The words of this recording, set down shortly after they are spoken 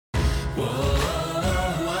You're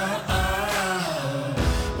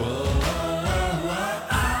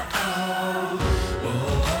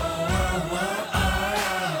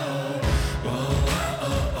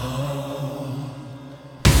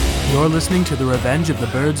listening to the Revenge of the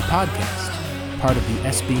Birds podcast, part of the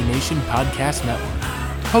SB Nation Podcast Network,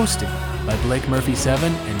 hosted by Blake Murphy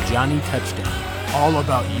 7 and Johnny Touchdown, all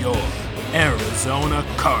about your Arizona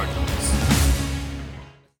Cardinals.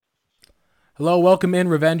 Hello, welcome in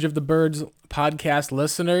Revenge of the Birds podcast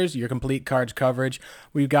listeners, your complete Cards coverage.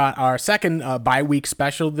 We've got our second bye-week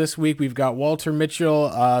special this week. We've got Walter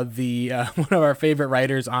Mitchell, one of our favorite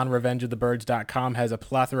writers on RevengeOfTheBirds.com, has a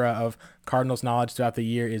plethora of Cardinals knowledge throughout the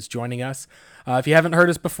year, is joining us. If you haven't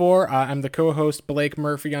heard us before, I'm the co-host Blake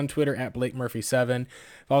Murphy on Twitter at BlakeMurphy7.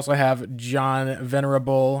 We also have John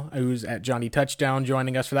Venerable, who's at Johnny Touchdown,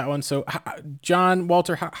 joining us for that one. So, John,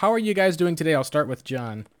 Walter, how are you guys doing today? I'll start with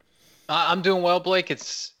John. I'm doing well, Blake.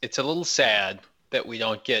 It's a little sad that we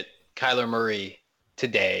don't get Kyler Murray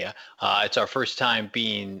today. It's our first time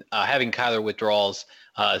having Kyler withdrawals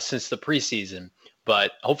since the preseason,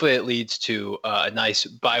 but hopefully it leads to a nice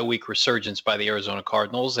bye-week resurgence by the Arizona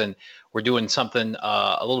Cardinals, and we're doing something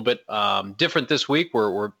a little bit different this week.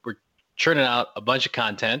 We're churning out a bunch of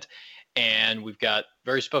content, and we've got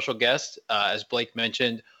very special guests, as Blake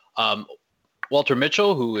mentioned. Walter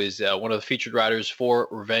Mitchell, who is one of the featured writers for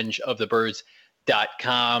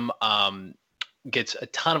RevengeOfTheBirds.com, gets a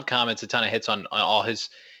ton of comments, a ton of hits on all his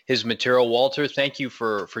material. Walter, thank you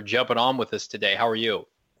for jumping on with us today. How are you?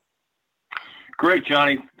 Great,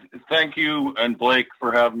 Johnny. Thank you and Blake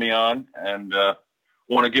for having me on. And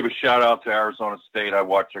want to give a shout out to Arizona State. I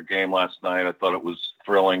watched their game last night. I thought it was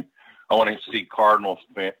thrilling. I want to see Cardinals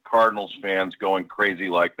fans going crazy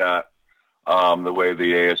like that. The way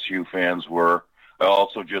the ASU fans were. I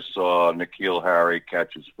also just saw N'Keal Harry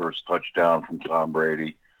catch his first touchdown from Tom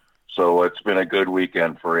Brady. So it's been a good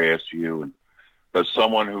weekend for ASU. And as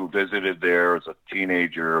someone who visited there as a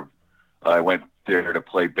teenager, I went there to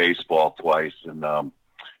play baseball twice, and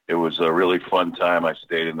it was a really fun time. I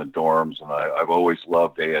stayed in the dorms, and I've always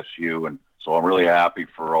loved ASU, and so I'm really happy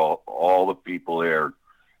for all the people there,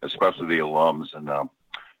 especially the alums. And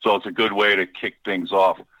so it's a good way to kick things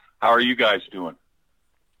off. How are you guys doing?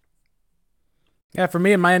 Yeah, for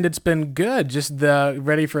me and my end, it's been good. Just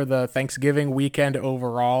ready for the Thanksgiving weekend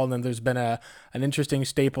overall, and then there's been an interesting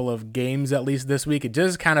staple of games at least this week. It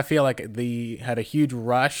does kind of feel like had a huge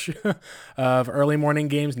rush of early morning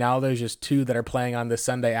games. Now there's just two that are playing on this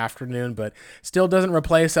Sunday afternoon, but still doesn't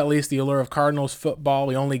replace at least the allure of Cardinals football.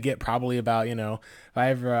 We only get probably about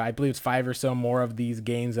I believe it's 5 or so more of these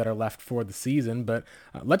games that are left for the season. But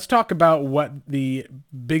let's talk about what the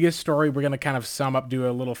biggest story we're going to kind of sum up, do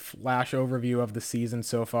a little flash overview of the season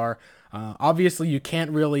so far. Obviously, you can't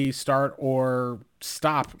really start or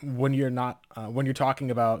stop when you're talking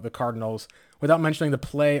about the Cardinals without mentioning the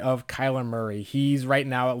play of Kyler Murray. He's right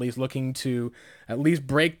now at least looking to at least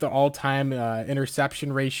break the all-time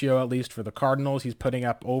interception ratio, at least for the Cardinals. He's putting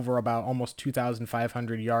up over about almost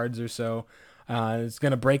 2,500 yards or so. It's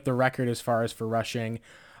going to break the record as far as for rushing.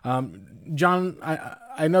 John,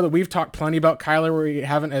 I know that we've talked plenty about Kyler. We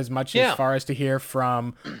haven't as much as far as to hear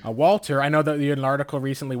from Walter. I know that you had an article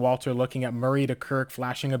recently, Walter, looking at Murray to Kirk,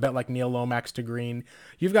 flashing a bit like Neil Lomax to Green.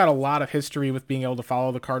 You've got a lot of history with being able to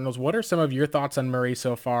follow the Cardinals. What are some of your thoughts on Murray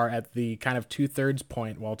so far at the kind of 2/3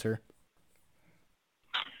 point, Walter?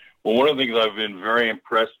 Well, one of the things I've been very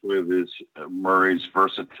impressed with is Murray's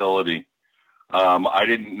versatility. I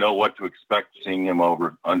didn't know what to expect seeing him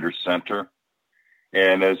under center.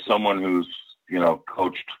 And as someone who's,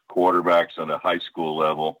 coached quarterbacks at a high school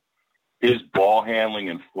level, his ball handling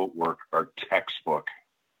and footwork are textbook.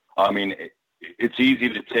 I mean, it's easy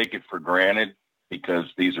to take it for granted because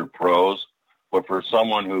these are pros, but for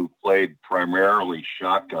someone who played primarily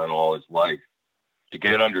shotgun all his life, to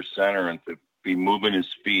get under center and to be moving his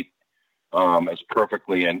feet as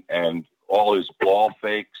perfectly, and all his ball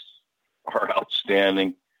fakes are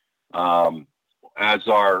outstanding. As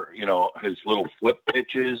are, his little flip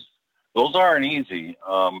pitches. Those aren't easy.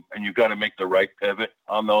 And you've got to make the right pivot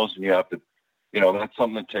on those. And you have to, that's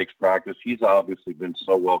something that takes practice. He's obviously been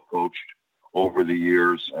so well coached over the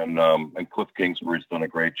years. And Cliff Kingsbury's done a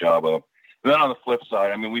great job of. And then on the flip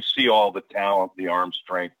side, I mean, we see all the talent, the arm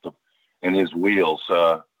strength in his wheels.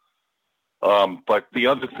 But the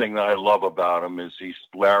other thing that I love about him is he's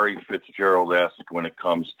Larry Fitzgerald-esque when it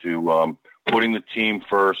comes to putting the team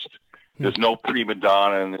first. There's no prima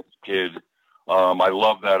donna in this kid. I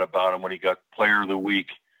love that about him. When he got Player of the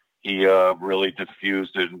Week, he really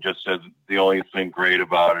diffused it and just said the only thing great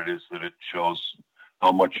about it is that it shows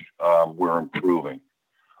how much we're improving.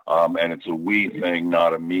 And it's a we thing,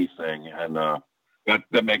 not a me thing. And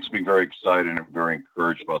that makes me very excited and very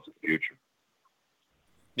encouraged about the future.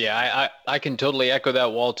 Yeah, I can totally echo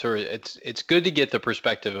that, Walter. It's good to get the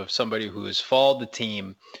perspective of somebody who has followed the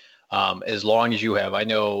team as long as you have. I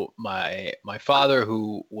know my father,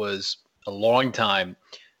 who was a long time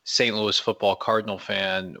St. Louis football Cardinal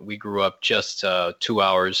fan. We grew up just 2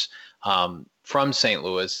 hours from St.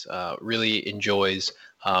 Louis. Really enjoys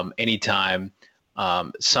anytime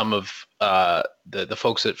some of the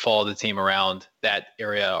folks that follow the team around that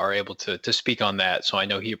area are able to speak on that. So I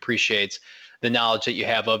know he appreciates the knowledge that you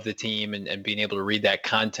have of the team and being able to read that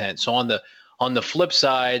content. So on the flip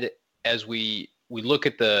side, as we look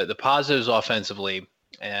at the positives offensively,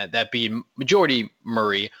 and that being majority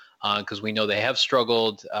Murray, because we know they have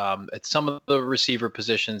struggled at some of the receiver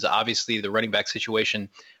positions. Obviously, the running back situation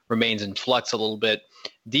remains in flux a little bit.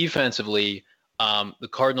 Defensively, the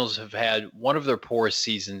Cardinals have had one of their poorest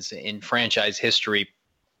seasons in franchise history,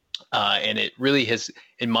 and it really has,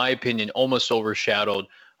 in my opinion, almost overshadowed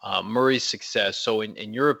Murray's success. So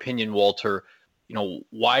in your opinion, Walter,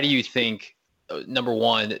 why do you think, number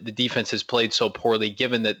one, the defense has played so poorly,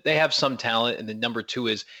 given that they have some talent? And then number two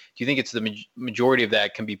is, do you think it's the majority of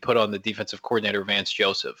that can be put on the defensive coordinator, Vance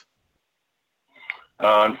Joseph?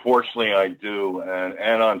 Unfortunately, I do.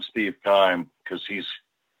 And on Steve Keim, because he's,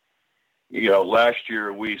 last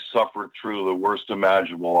year we suffered through the worst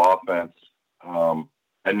imaginable offense.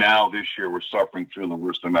 And now this year we're suffering through the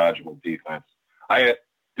worst imaginable defense.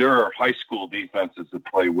 There are high school defenses that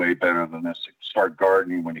play way better than this. Start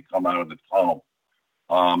gardening when you come out of the tunnel.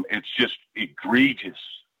 It's just egregious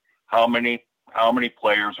how many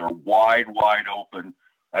players are wide open.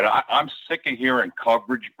 And I'm sick of hearing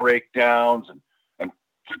coverage breakdowns and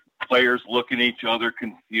players looking at each other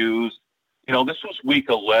confused. This was week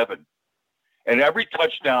 11. And every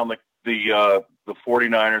touchdown the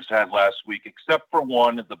 49ers had last week, except for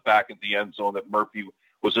one at the back of the end zone that Murphy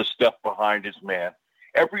was a step behind his man.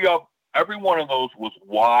 Every one of those was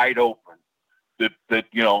wide open. That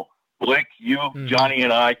Blake, Johnny,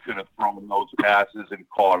 and I could have thrown those passes and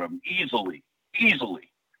caught them easily.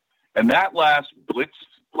 And that last blitz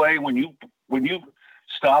play, when you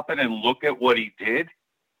stop it and look at what he did,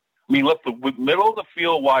 he left the middle of the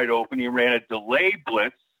field wide open. He ran a delay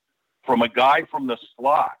blitz from a guy from the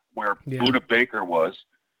slot where Budda Baker was.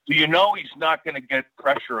 So he's not going to get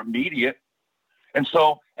pressure immediate.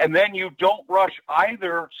 And then you don't rush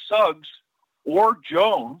either Suggs or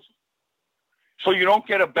Jones, so you don't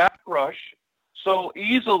get a back rush. So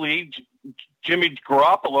easily, Jimmy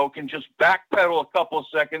Garoppolo can just backpedal a couple of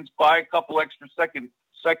seconds, buy a couple extra seconds,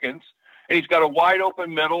 and he's got a wide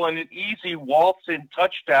open middle and an easy waltz-in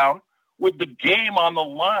touchdown with the game on the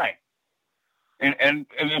line. And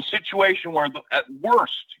in a situation where, at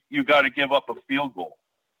worst, you got to give up a field goal.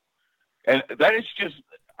 And that is just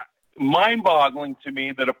mind-boggling to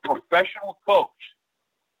me that a professional coach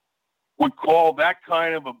would call that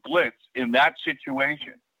kind of a blitz in that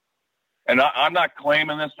situation. And I'm not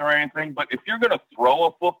claiming this or anything, but if you're going to throw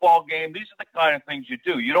a football game, these are the kind of things you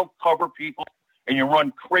do. You don't cover people, and you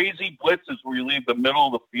run crazy blitzes where you leave the middle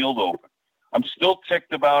of the field open. I'm still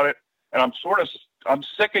ticked about it, and I'm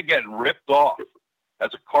sick of getting ripped off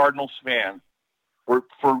as a Cardinals fan for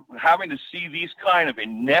having to see these kind of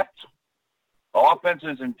inept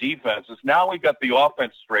offenses and defenses. Now we got the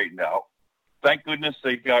offense straightened out. Thank goodness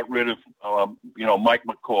they got rid of, Mike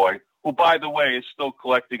McCoy, who, by the way, is still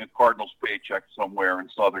collecting a Cardinals paycheck somewhere in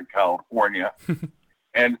Southern California.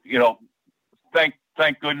 And,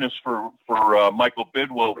 thank goodness for Michael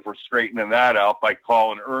Bidwell for straightening that out by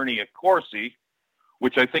calling Ernie Accorsi,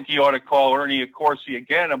 which I think he ought to call Ernie Accorsi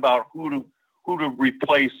again about who to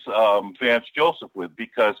replace Vance Joseph with,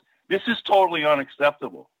 because this is totally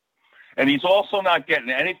unacceptable. And he's also not getting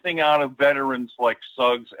anything out of veterans like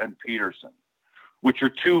Suggs and Peterson, which are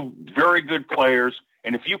two very good players.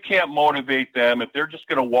 And if you can't motivate them, if they're just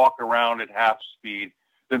going to walk around at half speed,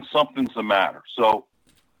 then something's the matter. So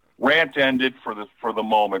rant ended for the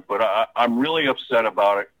moment, but I'm really upset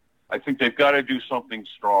about it. I think they've got to do something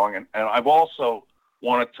strong. And I've also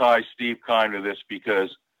want to tie Steve Keim to this because,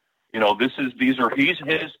 these are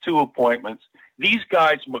his two appointments. These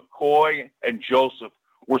guys, McCoy and Joseph,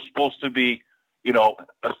 were supposed to be,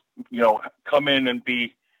 come in and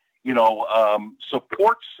be,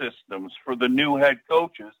 support systems for the new head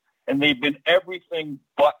coaches, and they've been everything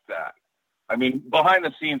but that. I mean, behind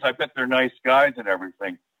the scenes, I bet they're nice guys and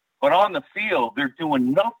everything, but on the field, they're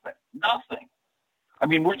doing nothing. I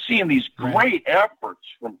mean, we're seeing these great efforts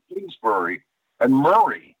from Kingsbury and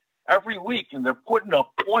Murray every week, and they're putting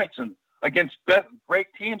up points against great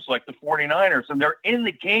teams like the 49ers, and they're in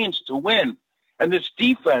the games to win. And this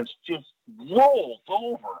defense just rolls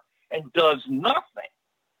over and does nothing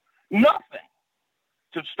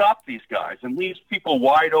to stop these guys and leaves people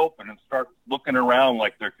wide open and start looking around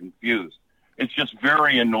like they're confused. It's just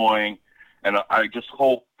very annoying. And I just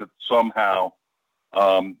hope that somehow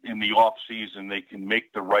in the off season they can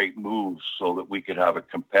make the right moves so that we could have a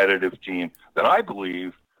competitive team that I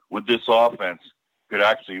believe with this offense could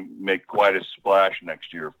actually make quite a splash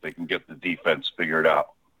next year if they can get the defense figured out.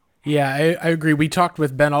 Yeah, I agree. We talked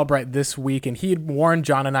with Ben Albright this week, and he had warned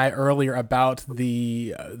John and I earlier about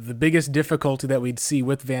the biggest difficulty that we'd see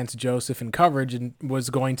with Vance Joseph in coverage, and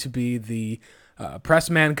was going to be the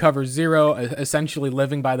press man cover zero, essentially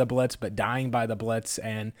living by the blitz but dying by the blitz.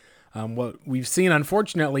 And what we've seen,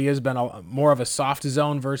 unfortunately, has been more of a soft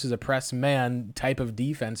zone versus a press man type of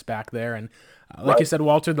defense back there. And like you said,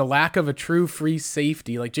 Walter, the lack of a true free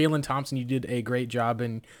safety, like Jalen Thompson, you did a great job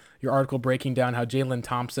in your article breaking down how Jalen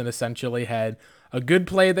Thompson essentially had a good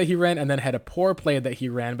play that he ran and then had a poor play that he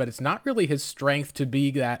ran, but it's not really his strength to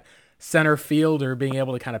be that center fielder, being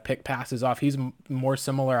able to kind of pick passes off. He's more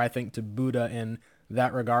similar, I think, to Buddha in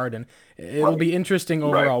that regard, and it'll be interesting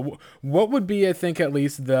overall. Right. What would be, I think, at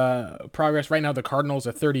least the progress right now? The Cardinals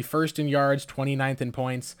are 31st in yards, 29th in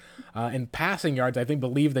points, in passing yards. I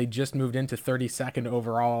believe they just moved into 32nd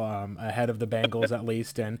overall, ahead of the Bengals at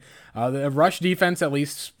least. And the rush defense, at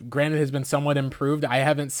least, granted, has been somewhat improved. I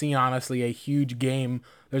haven't seen, honestly, a huge game.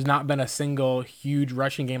 There's not been a single huge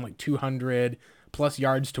rushing game like 200 plus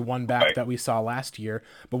yards to one back that we saw last year.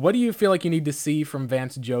 But what do you feel like you need to see from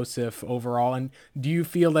Vance Joseph overall? And do you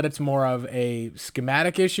feel that it's more of a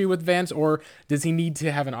schematic issue with Vance, or does he need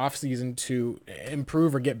to have an offseason to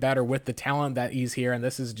improve or get better with the talent that he's here, and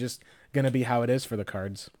this is just going to be how it is for the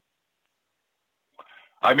Cards?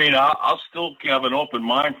 I mean, I'll still have an open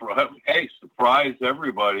mind for, hey, surprise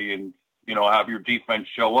everybody and, have your defense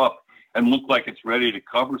show up and look like it's ready to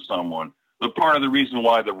cover someone. But part of the reason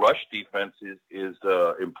why the rush defense is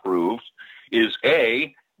improved is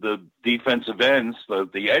the defensive ends,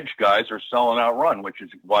 the edge guys are selling out run, which is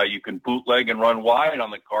why you can bootleg and run wide on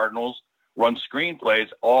the Cardinals, run screen plays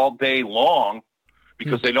all day long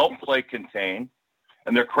because they don't play contain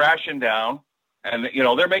and they're crashing down and,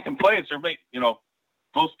 they're making plays.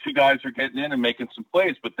 Those two guys are getting in and making some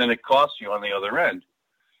plays, but then it costs you on the other end.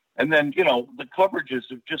 And then, the coverages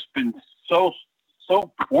have just been so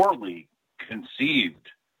poorly conceived.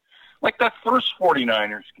 Like that first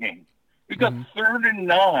 49ers game, you got 3rd and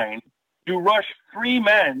 9, you rush 3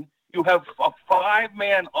 men, you have a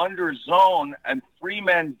 5-man under zone and 3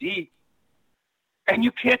 men deep, and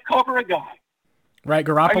you can't cover a guy. Right,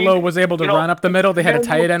 Garoppolo was able to run up the middle. They had a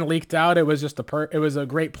tight end leaked out. It was just it was a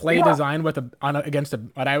great play design but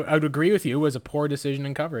I would agree with you, it was a poor decision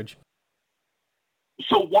in coverage.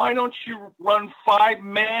 So why don't you run 5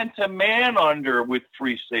 man-to-man under with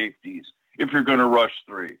 3 safeties if you're going to rush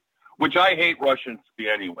 3? Which I hate rushing 3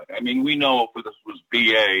 anyway. I mean, we know if this was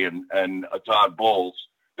BA and Todd Bowles,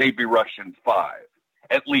 they'd be rushing 5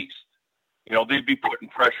 at least. They'd be putting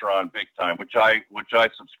pressure on big time, which I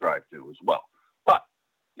subscribe to as well. But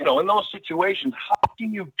in those situations, how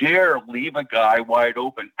can you dare leave a guy wide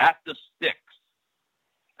open at the sticks?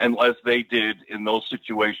 And as they did in those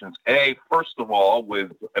situations, first of all,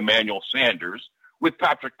 with Emmanuel Sanders, with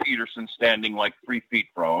Patrick Peterson standing like 3 feet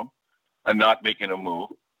from him and not making a move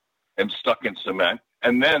and stuck in cement.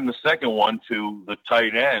 And then the second one to the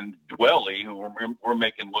tight end, Dwelly, who we're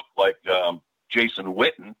making look like Jason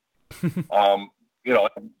Witten,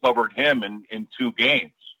 covered him in 2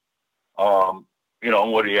 games.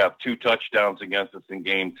 What do you have? 2 touchdowns against us in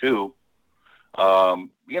game 2.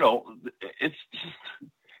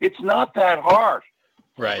 It's not that hard.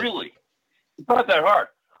 Right. Really. It's not that hard.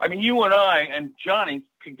 I mean, you and I and Johnny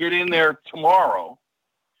could get in there tomorrow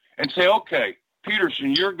and say, okay,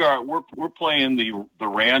 Peterson, your guard, we're playing the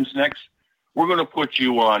Rams next. We're going to put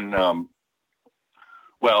you on,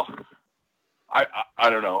 I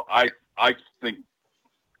don't know. I think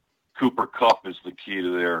Cooper Kupp is the key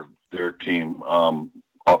to their team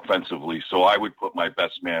offensively. So I would put my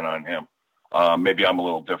best man on him. Maybe I'm a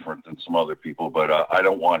little different than some other people, but I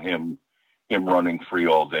don't want him running free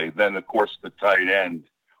all day. Then, of course, the tight end,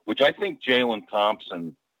 which I think Jalen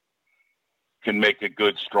Thompson can make a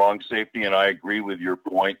good, strong safety, and I agree with your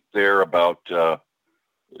point there about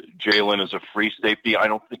Jalen as a free safety. I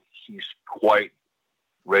don't think he's quite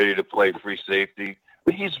ready to play free safety,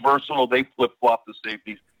 but he's versatile. They flip-flop the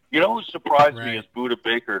safeties. Who surprised me is Buda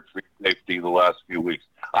Baker at free safety the last few weeks.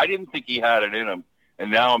 I didn't think he had it in him. And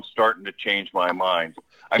now I'm starting to change my mind.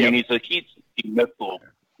 I mean, he's a heat-seeking missile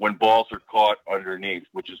when balls are caught underneath,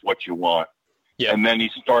 which is what you want. Yeah. And then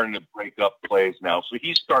he's starting to break up plays now. So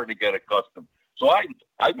he's starting to get accustomed. So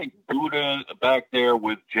I think Buddha back there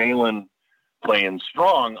with Jalen playing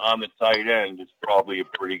strong on the tight end is probably a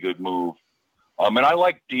pretty good move. And I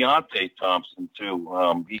like Deontay Thompson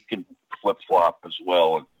too. He can flip flop as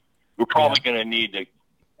well. And we're probably going to need to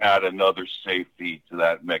add another safety to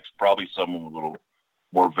that mix. Probably someone with a little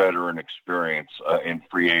more veteran experience in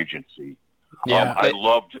free agency. Yeah, I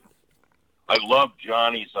loved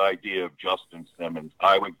Johnny's idea of Justin Simmons.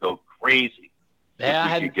 I would go crazy. Yeah,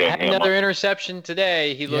 had another interception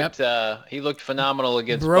today. He looked phenomenal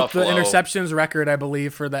against Buffalo. Broke the interceptions record, I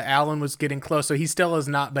believe, for the Allen was getting close. So he still has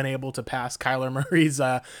not been able to pass Kyler Murray's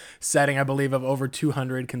setting, I believe, of over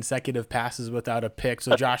 200 consecutive passes without a pick.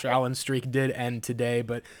 So Josh Allen's streak did end today.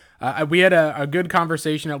 But we had a good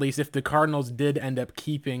conversation, at least, if the Cardinals did end up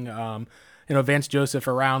keeping Vance Joseph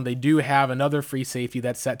around. They do have another free safety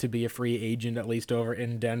that's set to be a free agent, at least over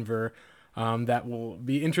in Denver. That will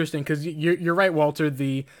be interesting because you're right, Walter.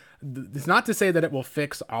 It's not to say that it will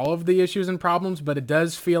fix all of the issues and problems, but it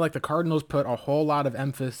does feel like the Cardinals put a whole lot of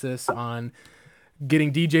emphasis on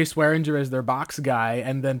getting DJ Swearinger as their box guy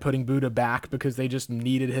and then putting Buddha back because they just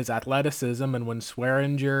needed his athleticism. And when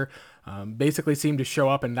Swearinger basically seemed to show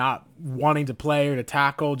up and not wanting to play or to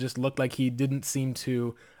tackle, just looked like he didn't seem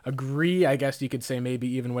to agree, I guess you could say, maybe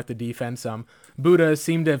even with the defense. Buddha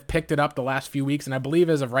seemed to have picked it up the last few weeks, and I believe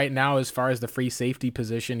as of right now, as far as the free safety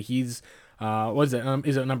position, he's is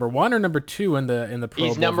it number 1 or number 2 in the Pro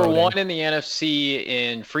He's Bowl number voting? 1 in the NFC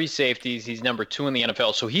in free safeties. He's number 2 in the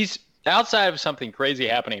NFL. So he's outside of something crazy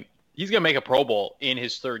happening. He's going to make a Pro Bowl in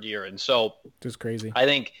his 3rd year, and so just crazy. I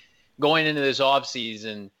think going into this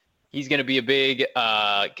offseason, he's going to be a big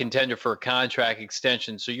contender for a contract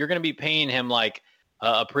extension. So you're going to be paying him like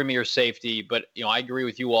a premier safety. But, I agree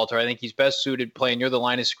with you, Walter. I think he's best suited playing near the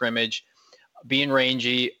line of scrimmage, being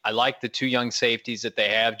rangy. I like the 2 young safeties that they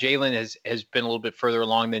have. Jalen has been a little bit further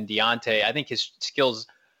along than Deontay. I think his skills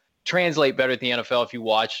translate better at the NFL if you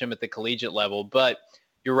watch him at the collegiate level. But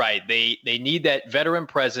you're right. They need that veteran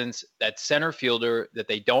presence, that center fielder that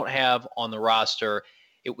they don't have on the roster.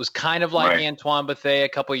 It was kind of like Antoine Bethea a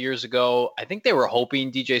couple of years ago. I think they were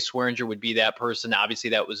hoping DJ Swearinger would be that person.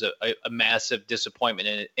 Obviously, that was a massive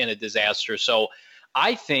disappointment and a disaster. So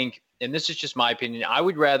I think, and this is just my opinion, I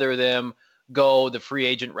would rather them go the free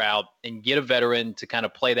agent route and get a veteran to kind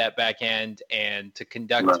of play that back end and to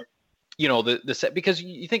conduct, the set. Because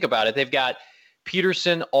you think about it, they've got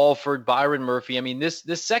Peterson, Alford, Byron Murphy. I mean, this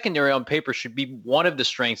secondary on paper should be one of the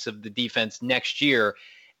strengths of the defense next year.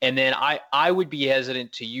 And then I would be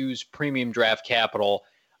hesitant to use premium draft capital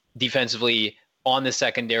defensively on the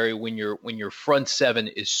secondary when your front 7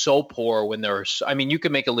 is so poor. You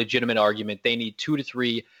could make a legitimate argument they need 2 to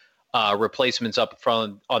 3 replacements up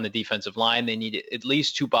front on the defensive line. They need at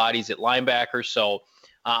least 2 bodies at linebacker. So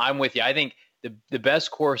I'm with you. I think the best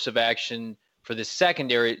course of action for the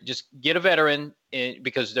secondary, just get a veteran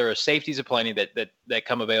because there are safeties aplenty that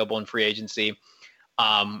come available in free agency.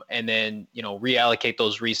 And then, reallocate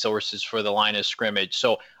those resources for the line of scrimmage.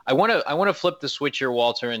 So I want to flip the switch here,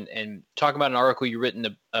 Walter, and talk about an article you've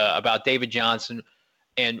written about David Johnson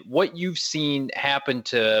and what you've seen happen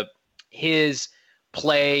to his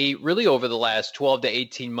play really over the last 12 to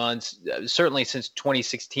 18 months, certainly since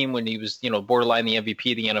 2016 when he was, borderline the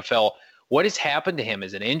MVP of the NFL. What has happened to him?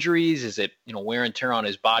 Is it injuries? Is it, wear and tear on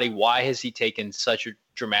his body? Why has he taken such a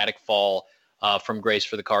dramatic fall from grace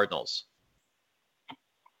for the Cardinals?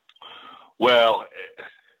 Well,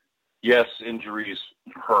 yes, injuries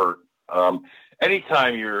hurt.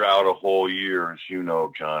 Anytime you're out a whole year, as you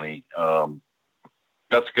know, Johnny,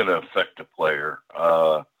 that's going to affect a player.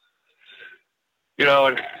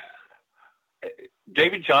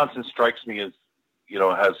 David Johnson strikes me as,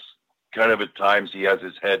 has kind of at times he has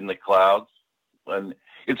his head in the clouds. And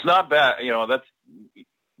it's not bad.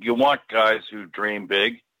 You want guys who dream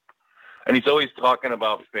big. And he's always talking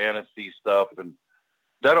about fantasy stuff, and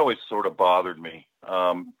that always sort of bothered me.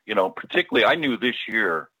 Particularly I knew this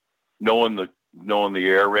year, knowing the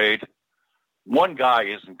air raid, one guy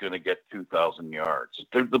isn't going to get 2,000 yards.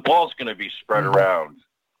 The ball's going to be spread around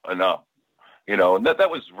enough, and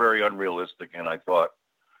that was very unrealistic. And I thought,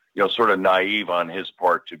 sort of naive on his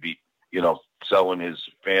part to be, selling his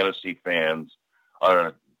fantasy fans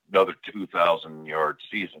on another 2,000 yard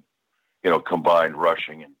season, combined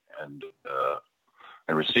rushing and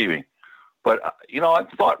receiving. But, I've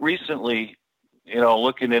thought recently,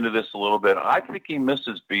 looking into this a little bit, I think he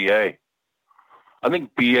misses BA. I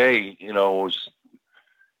think BA,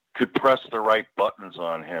 could press the right buttons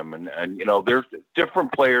on him. And there's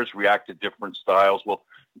different players react to different styles. Well,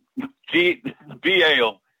 BA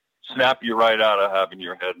will snap you right out of having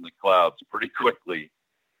your head in the clouds pretty quickly.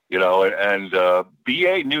 and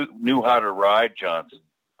BA knew how to ride Johnson.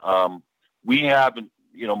 We haven't,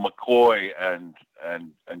 McCoy and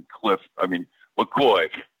Cliff. I mean, McCoy,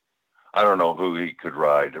 I don't know who he could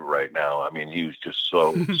ride right now. I mean, he was just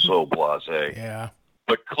so blasé. Yeah.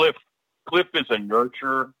 But Cliff is a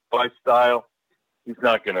nurturer by style. He's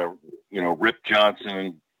not going to, rip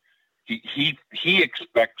Johnson. He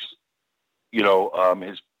expects,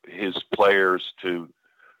 his players to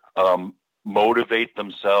motivate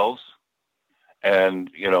themselves, and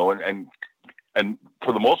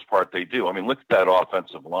for the most part they do. I mean, look at that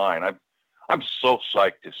offensive line. I'm so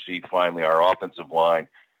psyched to see finally our offensive line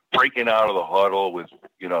breaking out of the huddle with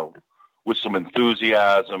some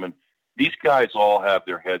enthusiasm, and these guys all have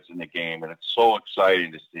their heads in the game, and it's so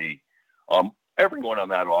exciting to see. Everyone on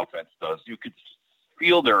that offense does. You could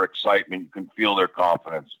feel their excitement. You can feel their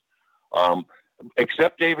confidence.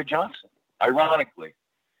 Except David Johnson. Ironically,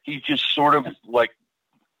 he's just sort of like,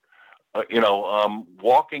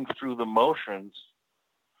 walking through the motions.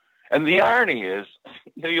 And the irony is,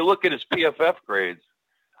 you look at his PFF grades.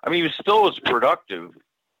 I mean, he was still as productive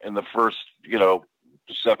in the first,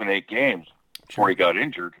 7-8 games before he got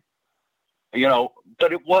injured.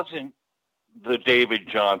 But it wasn't the David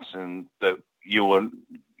Johnson that you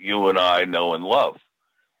and I know and love.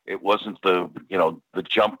 It wasn't the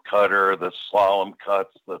jump cutter, the slalom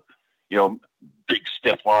cuts, the big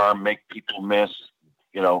stiff arm, make people miss.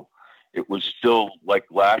 It was still like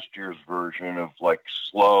last year's version of like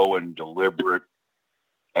slow and deliberate,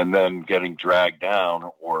 and then getting dragged down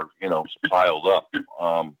or piled up.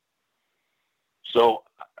 So,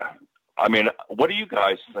 I mean, what do you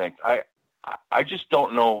guys think? I just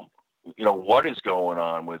don't know, what is going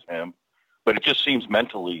on with him, but it just seems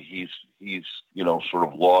mentally he's sort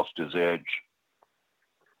of lost his edge.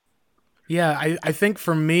 Yeah, I think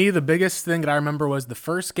for me, the biggest thing that I remember was the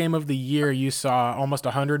first game of the year, you saw almost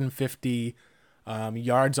 150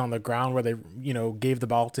 yards on the ground where they, gave the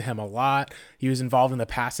ball to him a lot. He was involved in the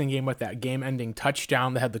passing game with that game-ending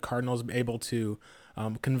touchdown that had the Cardinals able to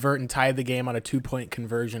convert and tie the game on a 2-point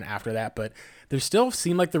conversion after that. But there still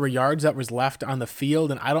seemed like there were yards that was left on the field,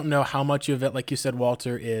 and I don't know how much of it, like you said,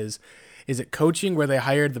 Walter, is it coaching where they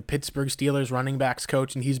hired the Pittsburgh Steelers running backs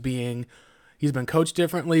coach and he's been coached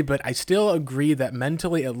differently, but I still agree that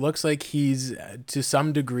mentally it looks like he's, to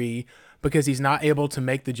some degree, because he's not able to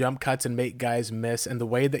make the jump cuts and make guys miss, and the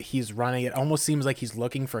way that he's running, it almost seems like he's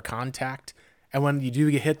looking for contact, and when you do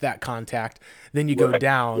hit that contact, then you go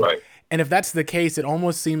down. Right. And if that's the case, it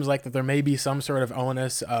almost seems like that there may be some sort of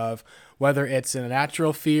onus of whether it's a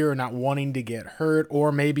natural fear or not wanting to get hurt,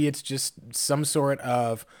 or maybe it's just some sort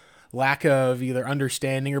of lack of either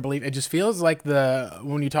understanding or belief. It just feels like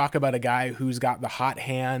when you talk about a guy who's got the hot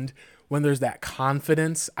hand, when there's that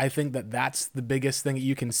confidence, I think that's the biggest thing that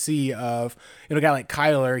you can see of, a guy like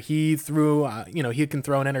Kyler. He threw, he can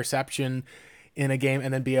throw an interception in a game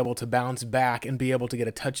and then be able to bounce back and be able to get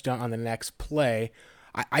a touchdown on the next play.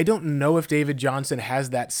 I don't know if David Johnson has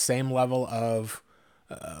that same level of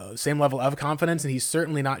confidence, and he's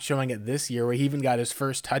certainly not showing it this year, where he even got his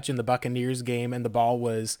first touch in the Buccaneers game and the ball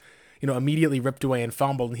was, immediately ripped away and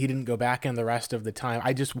fumbled, and he didn't go back in the rest of the time.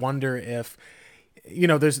 I just wonder if,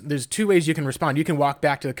 there's two ways you can respond. You can walk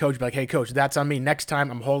back to the coach, be like, hey, coach, that's on me. Next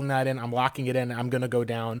time I'm holding that in, I'm locking it in, I'm going to go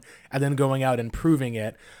down, and then going out and proving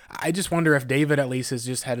it. I just wonder if David at least has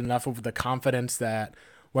just had enough of the confidence that,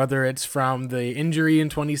 whether it's from the injury in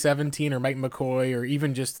 2017 or Mike McCoy, or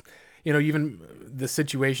even just, even the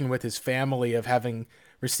situation with his family of having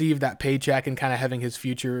received that paycheck and kind of having his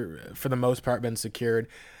future, for the most part, been secured.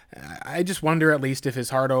 I just wonder at least if his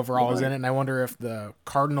heart overall is in it, and I wonder if the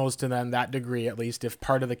Cardinals, to them that degree at least, if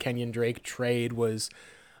part of the Kenyon Drake trade was,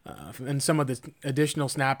 and some of the additional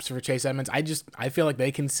snaps for Chase Edmonds, I feel like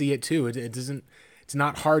they can see it too. It's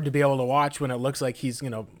not hard to be able to watch when it looks like he's,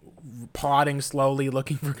 plodding slowly,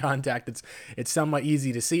 looking for contact. It's somewhat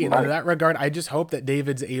easy to see. And in that regard, I just hope that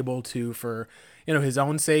David's able to, for his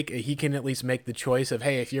own sake, he can at least make the choice of,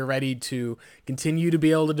 hey, if you're ready to continue to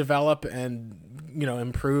be able to develop and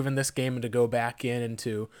improve in this game and to go back in and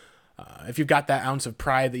to, if you've got that ounce of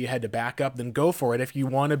pride that you had to back up, then go for it. If you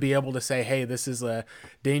want to be able to say, hey, this is a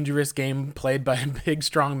dangerous game played by big,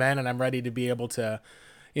 strong men, and I'm ready to be able to,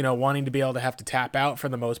 wanting to be able to have to tap out for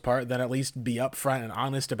the most part, then at least be upfront and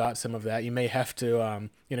honest about some of that. You may have to,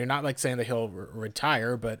 not like saying that he'll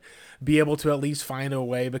retire, but be able to at least find a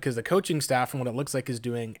way, because the coaching staff, from what it looks like, is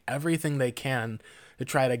doing everything they can to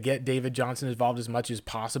try to get David Johnson involved as much as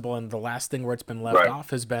possible. And the last thing where it's been left Right. off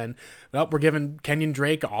has been, well, we're giving Kenyon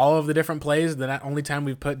Drake all of the different plays. The only time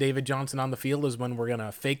we've put David Johnson on the field is when we're going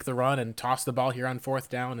to fake the run and toss the ball here on 4th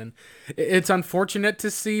down. And it's unfortunate to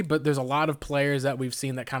see, but there's a lot of players that we've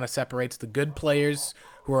seen that kind of separates the good players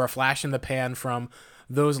who are a flash in the pan from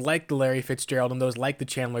those like the Larry Fitzgerald and those like the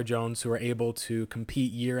Chandler Jones who are able to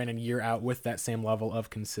compete year in and year out with that same level of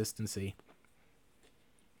consistency.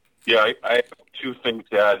 Yeah, I have 2 things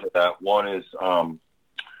to add to that. One is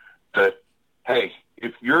that, hey,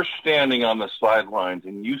 if you're standing on the sidelines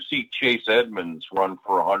and you see Chase Edmonds run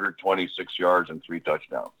for 126 yards and 3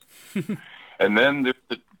 touchdowns, and then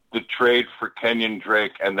the trade for Kenyon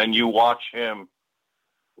Drake, and then you watch him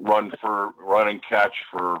run and catch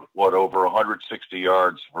for over 160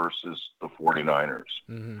 yards versus the 49ers.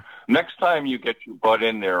 Mm-hmm. Next time you get your butt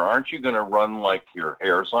in there, aren't you going to run like your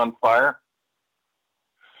hair's on fire?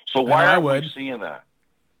 So why aren't we seeing that?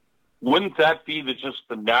 Wouldn't that be just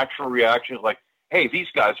the natural reaction? Like, hey, these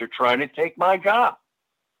guys are trying to take my job.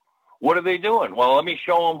 What are they doing? Well, let me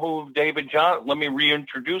show them who David Johnson. Let me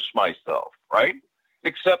reintroduce myself, right?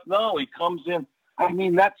 Except no, he comes in. I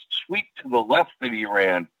mean, that sweep to the left that he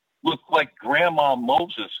ran looked like Grandma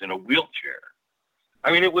Moses in a wheelchair.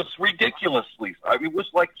 I mean, it was ridiculously. I mean, it was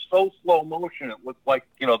like so slow motion. It looked like,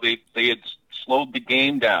 they had slowed the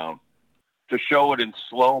game down to show it in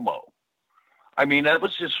slow-mo. I mean, that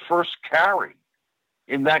was his first carry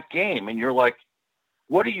in that game. And you're like,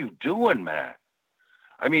 what are you doing, man?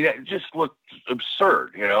 I mean, it just looked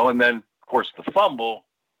absurd, And then, of course, the fumble,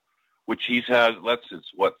 which he's had, that's his,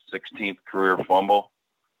 16th career fumble?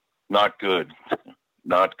 Not good.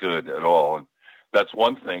 Not good at all. And that's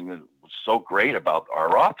one thing that was so great about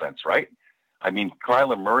our offense, right? I mean,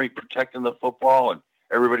 Kyler Murray protecting the football and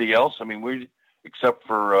everybody else. I mean, except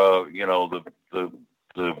for, the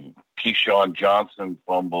Keyshawn Johnson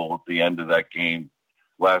fumble at the end of that game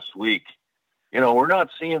last week. We're not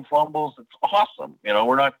seeing fumbles. It's awesome.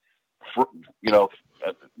 We're not,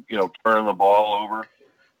 turning the ball over.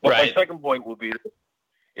 But Right. My second point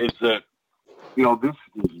is that, this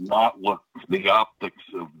does not look, the optics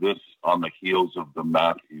of this on the heels of the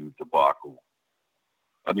Matthew debacle.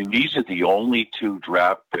 I mean, these are the only 2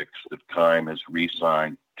 draft picks that Keim has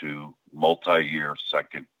re-signed to multi-year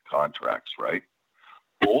second contracts, right?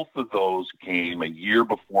 Both of those came a year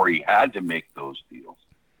before he had to make those deals.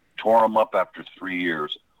 Tore them up after 3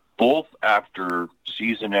 years, both after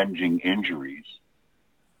season-ending injuries.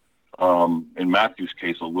 In Matthew's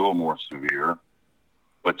case, a little more severe,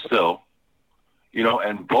 but still,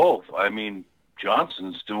 and both, I mean,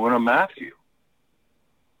 Johnson's doing a Matthew.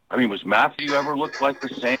 I mean, was Matthew ever looked like the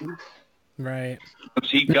same? Right.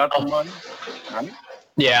 Because he got the money, right?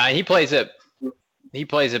 Yeah, he plays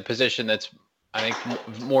a position that's, I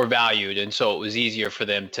think, more valued, and so it was easier for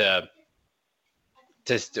them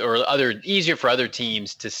easier for other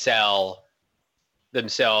teams to sell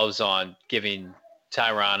themselves on giving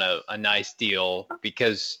Tyron a nice deal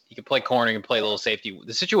because he can play corner and play a little safety.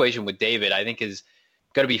 The situation with David, I think, is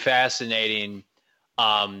going to be fascinating.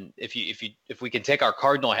 If we can take our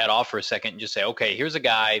Cardinal hat off for a second and just say, okay, here's a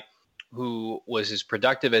guy who was as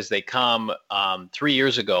productive as they come 3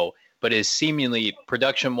 years ago, but is seemingly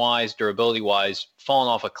production-wise, durability-wise, fallen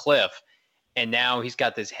off a cliff. And now he's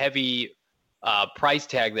got this heavy price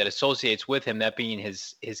tag that associates with him, that being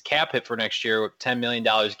his cap hit for next year, $10 million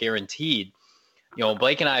guaranteed.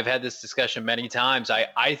 Blake and I have had this discussion many times.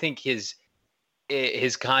 I think his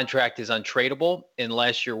contract is untradeable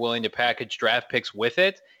unless you're willing to package draft picks with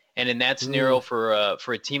it. And in that scenario, for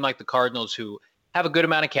a team like the Cardinals, who have a good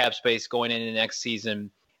amount of cap space going into next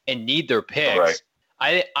season and need their picks,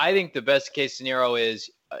 right. I think the best case scenario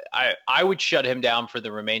is I would shut him down for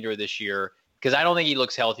the remainder of this year because I don't think he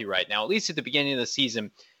looks healthy right now. At least at the beginning of the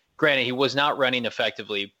season, granted, he was not running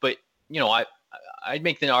effectively, but I'd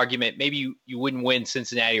make the argument maybe you wouldn't win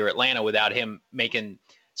Cincinnati or Atlanta without him making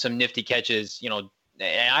some nifty catches.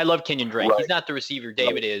 And I love Kenyon Drake. Right. He's not the receiver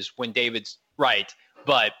David is when David's right,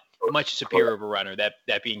 but much superior of a runner,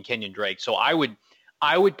 that being Kenyon Drake. So I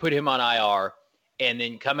would put him on IR and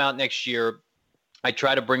then come out next year. I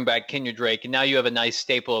try to bring back Kenyon Drake, and now you have a nice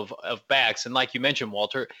staple of backs. And like you mentioned,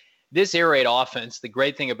 Walter, this air raid offense, the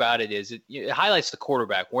great thing about it is it highlights the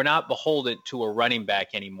quarterback. We're not beholden to a running back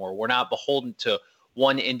anymore. We're not beholden to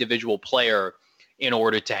one individual player in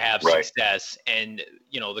order to have success. And,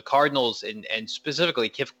 the Cardinals and specifically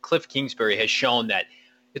Cliff Kingsbury has shown that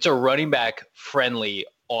it's a running back friendly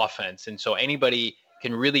offense. And so anybody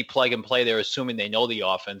can really plug and play there, assuming they know the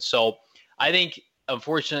offense. So I think,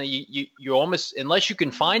 unfortunately, you almost, unless you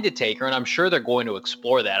can find a taker, and I'm sure they're going to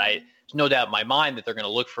explore that. There's no doubt in my mind that they're going to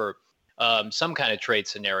look for some kind of trade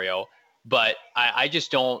scenario. But I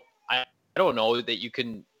just don't. I don't know that you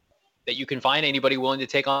can find anybody willing to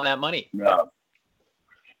take on that money. No,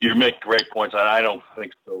 you make great points, and I don't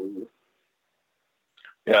think so either.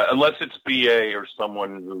 Yeah, unless it's BA or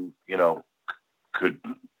someone who could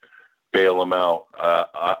bail him out,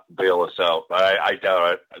 bail us out. I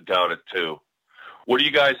doubt it. I doubt it too. What do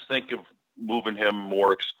you guys think of moving him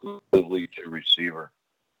more exclusively to receiver?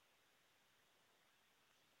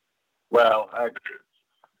 Well,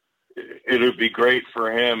 it would be great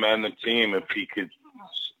for him and the team if he could.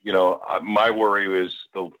 My worry is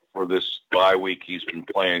for this bye week he's been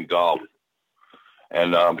playing golf,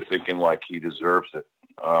 and I'm thinking like he deserves it.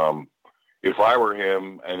 If I were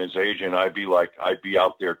him and his agent, I'd be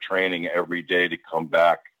out there training every day to come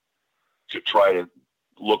back to try to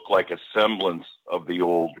look like a semblance of the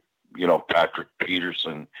old, Patrick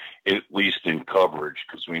Peterson, at least in coverage,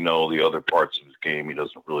 because we know the other parts of his game he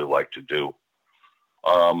doesn't really like to do.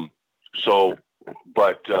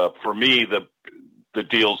 But for me, the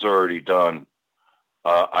deal's already done.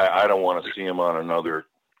 I don't want to see him on another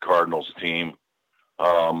Cardinals team.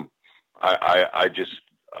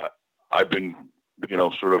 I've been,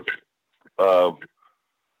 sort of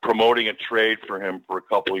promoting a trade for him for a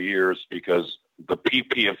couple of years because the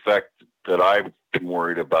PP effect that I've been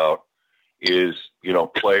worried about is,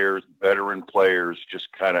 veteran players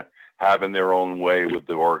just kind of having their own way with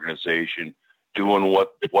the organization, doing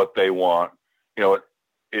what they want.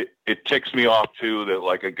 It ticks me off too that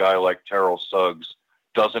like a guy like Terrell Suggs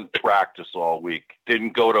doesn't practice all week,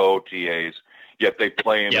 didn't go to OTAs, yet they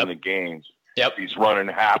play him in the games. Yep. He's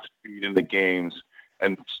running half speed in the games.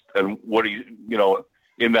 And what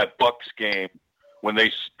in that Bucks game, when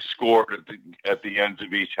they scored at the ends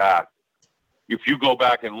of each half, if you go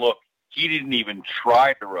back and look, he didn't even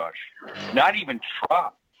try to rush. Not even try.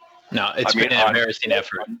 No, it's been an embarrassing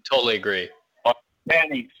effort. Totally agree. On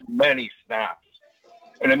many snaps.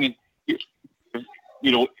 And I mean,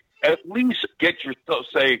 at least get yourself,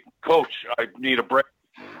 say, Coach, I need a break.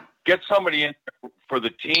 Get somebody in for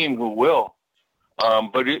the team who will.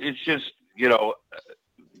 But it's just,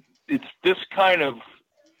 it's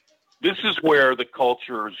this is where the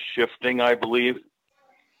culture is shifting, I believe.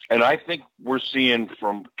 And I think we're seeing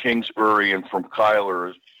from Kingsbury and from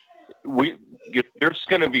Kyler, there's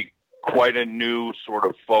going to be quite a new sort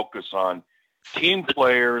of focus on team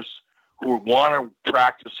players who want to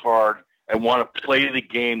practice hard and want to play the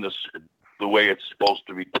game the way it's supposed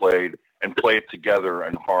to be played and play it together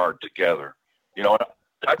and hard together.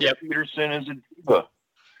 Patrick Peterson is a diva.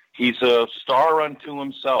 He's a star unto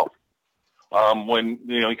himself. When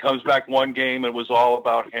he comes back one game, it was all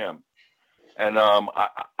about him. And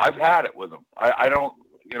I've had it with him. I don't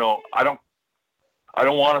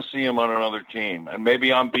want to see him on another team. And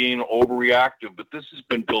maybe I'm being overreactive, but this has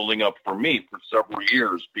been building up for me for several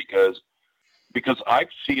years because I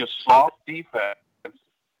see a soft defense,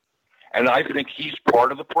 and I think he's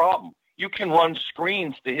part of the problem. You can run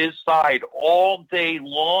screens to his side all day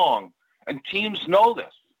long, and teams know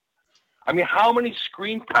this. I mean, how many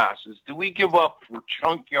screen passes do we give up for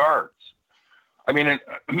chunk yards? I mean,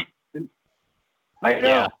 I know.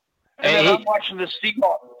 Yeah. And then I'm watching the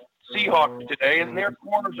Seahawks today, and their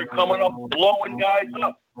corners are coming up, blowing guys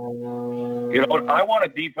up. I want a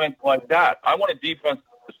defense like that. I want a defense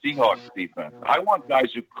like the Seahawks defense. I want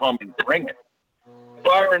guys who come and bring it.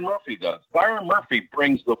 Byron Murphy does. Byron Murphy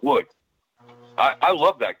brings the wood. I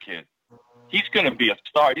love that kid. He's going to be a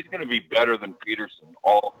star. He's going to be better than Peterson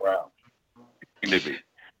all around. He's going to be.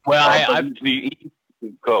 Well, he's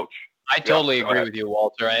the coach. I totally agree with you,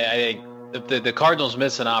 Walter. I think the Cardinals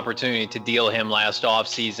missed an opportunity to deal him last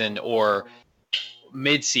offseason or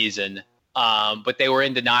midseason, but they were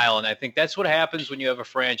in denial. And I think that's what happens when you have a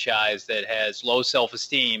franchise that has low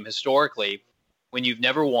self-esteem historically, when you've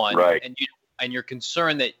never won, right, and you're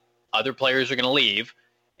concerned that other players are going to leave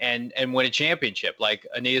and win a championship like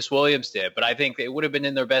Aeneas Williams did. But I think it would have been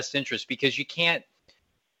in their best interest because you can't.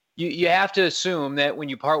 You have to assume that when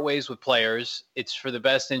you part ways with players, it's for the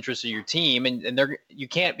best interest of your team, and you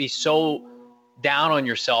can't be so down on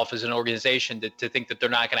yourself as an organization to think that they're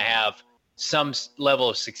not going to have some level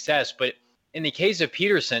of success. But in the case of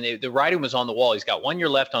Peterson, the writing was on the wall. He's got 1 year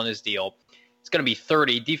left on his deal. It's going to be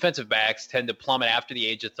 30. Defensive backs tend to plummet after the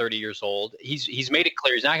age of 30 years old. He's made it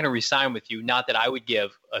clear he's not going to re-sign with you. Not that I would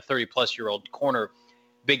give a 30-plus-year-old corner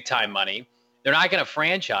big-time money. They're not going to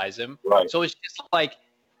franchise him. Right. So it's just like –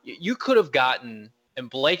 you could have gotten, and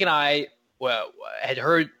Blake and I had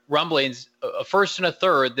heard rumblings, a first and a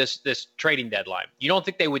third this trading deadline. You don't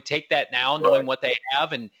think they would take that now, knowing what they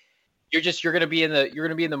have? And you're going to be in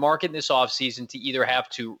the market in this offseason to either have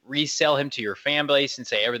to resell him to your fan base and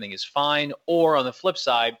say everything is fine, or on the flip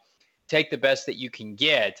side, take the best that you can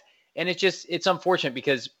get. And it's unfortunate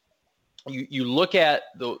because you look at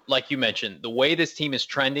like you mentioned, the way this team is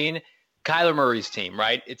trending, Kyler Murray's team,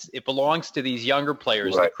 right? It belongs to these younger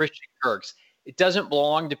players, right. The Christian Kirks. It doesn't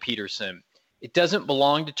belong to Peterson. It doesn't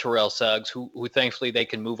belong to Terrell Suggs, who thankfully they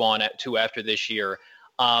can move on to after this year.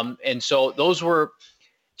 And so those were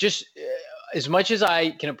just as much as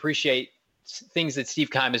I can appreciate things that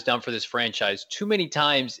Steve Keim has done for this franchise, too many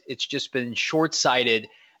times it's just been short-sighted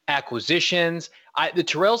acquisitions. The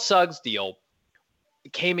Terrell Suggs deal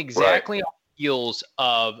came exactly on the heels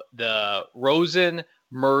of the Rosen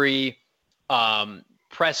Murray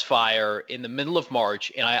press fire in the middle of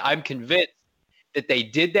March, and I'm convinced that they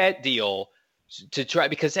did that deal to try,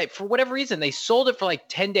 because for whatever reason they sold it for like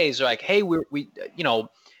 10 days. They're like, hey, we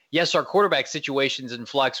yes, our quarterback situation's in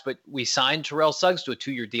flux, but we signed Terrell Suggs to a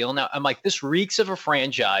 2-year deal. Now I'm like, this reeks of a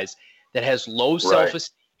franchise that has low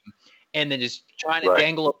self-esteem, and then just trying to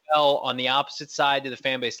dangle a bell on the opposite side to the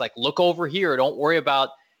fan base. Like, look over here. Don't worry about,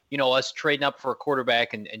 us trading up for a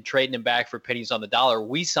quarterback and trading him back for pennies on the dollar.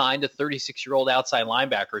 We signed a 36-year-old outside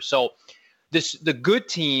linebacker. So the good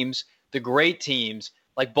teams, the great teams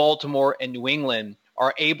like Baltimore and New England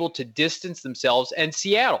are able to distance themselves, and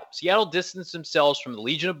Seattle distanced themselves from the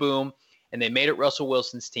Legion of Boom, and they made it Russell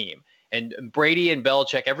Wilson's team. And Brady and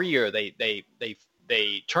Belichick, every year they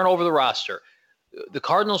turn over the roster. The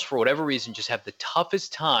Cardinals, for whatever reason, just have the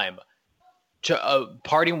toughest time to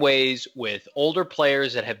parting ways with older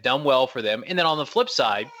players that have done well for them. And then on the flip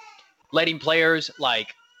side, letting players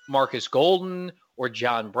like Marcus Golden or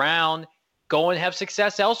John Brown go and have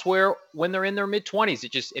success elsewhere when they're in their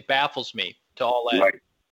mid-20s. It baffles me to all end. Right.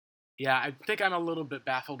 Yeah, I think I'm a little bit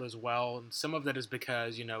baffled as well. And some of that is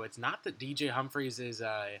because, it's not that DJ Humphries is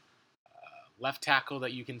a left tackle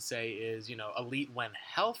that you can say is, elite when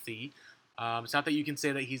healthy. It's not that you can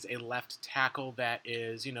say that he's a left tackle that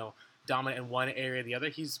is, dominant in one area or the other.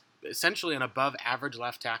 He's essentially an above-average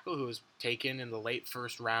left tackle who was taken in the late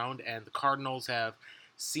first round, and the Cardinals have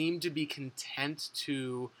seemed to be content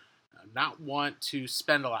to not want to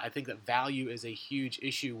spend a lot. I think that value is a huge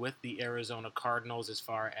issue with the Arizona Cardinals as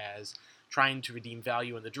far as trying to redeem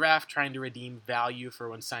value in the draft, trying to redeem value for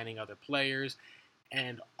when signing other players,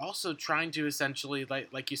 and also trying to essentially,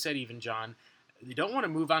 like you said, even John, you don't want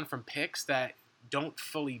to move on from picks that don't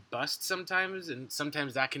fully bust sometimes, and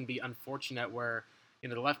sometimes that can be unfortunate where,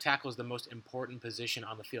 the left tackle is the most important position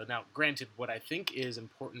on the field. Now, granted, what I think is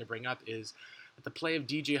important to bring up is that the play of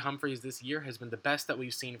DJ Humphries this year has been the best that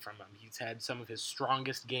we've seen from him. He's had some of his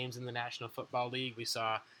strongest games in the National Football League. We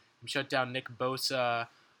saw him shut down Nick Bosa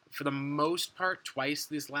for the most part twice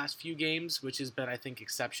these last few games, which has been, I think,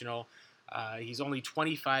 exceptional. He's only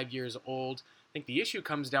 25 years old. I think the issue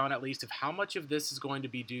comes down at least of how much of this is going to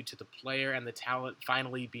be due to the player and the talent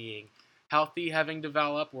finally being healthy, having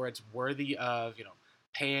developed, where it's worthy of,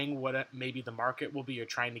 paying what maybe the market will be or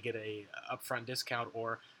trying to get a upfront discount,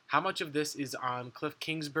 or how much of this is on Cliff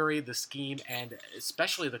Kingsbury, the scheme, and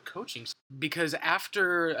especially the coaching. Because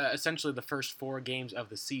after essentially the first 4 games of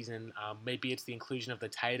the season, maybe it's the inclusion of the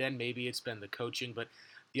tight end, maybe it's been the coaching, but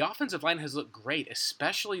the offensive line has looked great,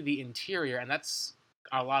 especially the interior, and that's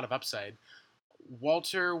a lot of upside.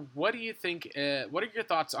 Walter, what do you think? What are your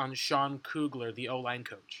thoughts on Sean Kugler, the O-line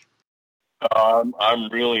coach? I'm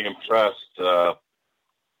really impressed.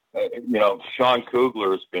 Sean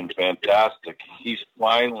Kugler has been fantastic. He's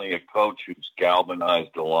finally a coach who's galvanized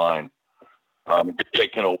the line. It's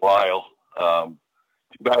taken a while. Too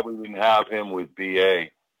bad we didn't have him with BA.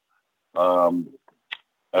 And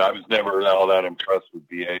I was never all that impressed with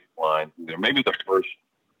BA's line either. Maybe the first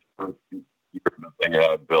year that they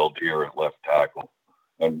had Beldier at left tackle.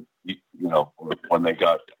 And, when they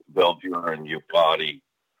got Beldier and Ubati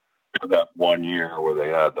for that 1 year where they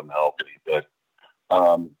had them healthy. But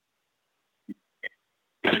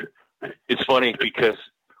it's funny because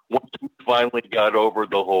once we finally got over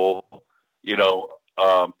the whole,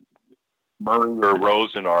 Murray or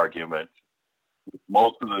Rosen argument,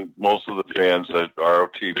 most of the fans at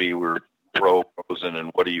ROTV were pro Rosen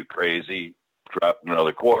and what are you crazy, drafting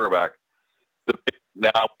another quarterback.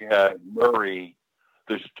 Now we had Murray.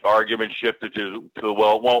 This argument shifted to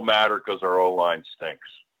well, it won't matter because our O-line stinks,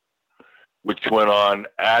 which went on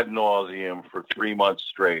ad nauseum for 3 months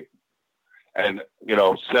straight. And,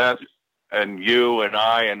 Seth and you and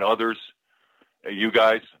I and others, you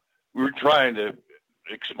guys, we were trying to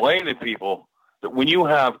explain to people that when you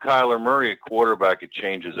have Kyler Murray at quarterback, it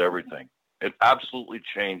changes everything. It absolutely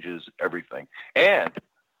changes everything. And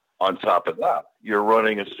on top of that, you're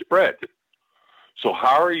running a spread. So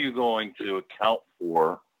how are you going to account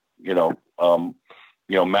for,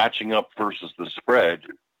 matching up versus the spread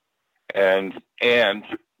and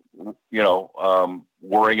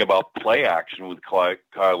worrying about play action with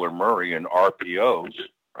Kyler Murray and RPOs,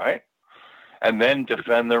 right? And then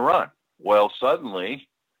defend the run. Well, suddenly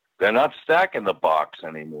they're not stacking the box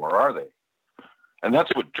anymore, are they? And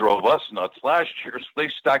that's what drove us nuts last year. So they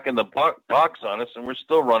stacking the box on us, and we're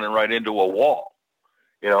still running right into a wall.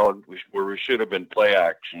 Where we should have been play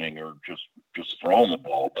actioning or just throwing the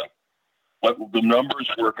ball. But the numbers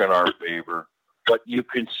work in our favor. But you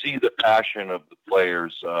can see the passion of the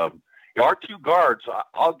players. Our two guards,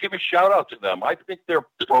 I'll give a shout out to them. I think they're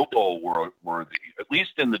Pro Bowl worthy, at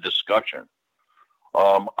least in the discussion.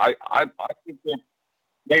 I think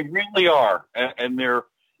they really are, and they're.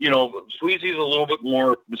 Sweezy's a little bit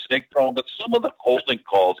more mistake prone, but some of the holding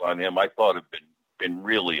calls on him I thought have been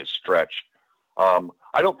really a stretch.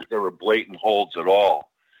 I don't think there were blatant holds at all.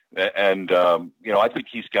 And I think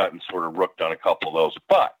he's gotten sort of rooked on a couple of those.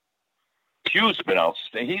 But Q's been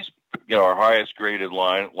outstanding. He's, our highest graded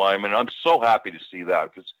lineman. I'm so happy to see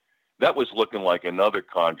that because that was looking like another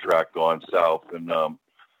contract going south. And, on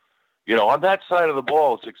that side of the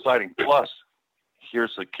ball, it's exciting. Plus,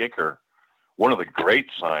 here's the kicker. One of the great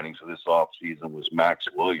signings of this offseason was Max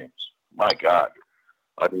Williams. My God.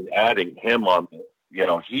 I mean, adding him on,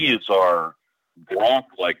 he is our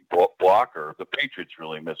Gronk-like blocker. The Patriots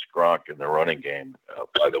really missed Gronk in the running game,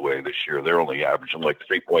 by the way, this year. They're only averaging like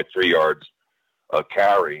 3.3 yards a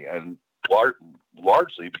carry, and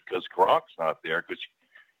largely because Gronk's not there, because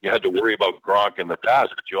you had to worry about Gronk in the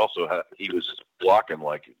past, but you also he was blocking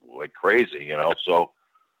like crazy, So,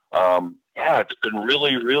 it's been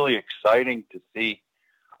really, really exciting to see.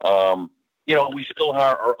 We still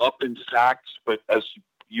are up in sacks, but as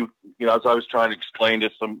as I was trying to explain to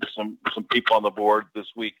some people on the board this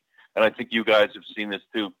week, and I think you guys have seen this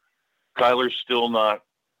too, Kyler's still not,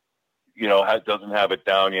 doesn't have it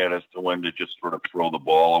down yet as to when to just sort of throw the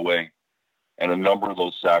ball away. And a number of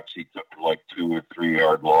those sacks he took were like 2 or 3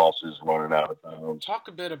 yard losses running out of bounds. Talk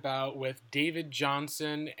a bit about with David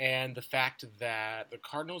Johnson and the fact that the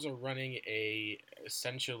Cardinals are running a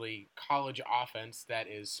essentially college offense that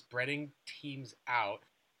is spreading teams out.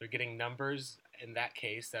 They're getting numbers in that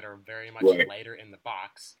case that are very much lighter in the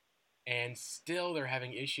box. And still they're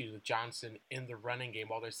having issues with Johnson in the running game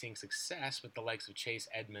while they're seeing success with the likes of Chase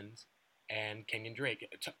Edmonds and Kenyon Drake.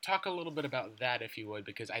 Talk a little bit about that, if you would,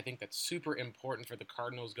 because I think that's super important for the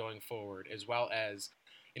Cardinals going forward, as well as,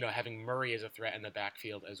 having Murray as a threat in the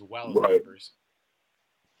backfield as well as numbers.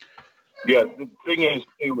 Yeah, the thing is,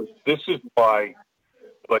 this is why,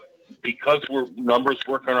 but because numbers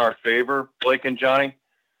work in our favor, Blake and Johnny,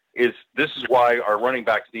 this is why our running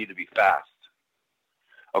backs need to be fast.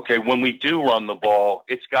 Okay, when we do run the ball,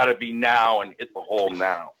 it's got to be now and hit the hole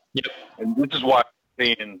now. Yep. And this is why I'm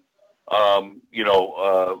seeing,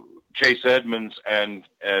 Chase Edmonds and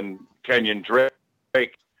Kenyon Drake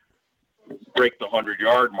break the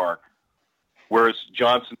 100-yard mark, whereas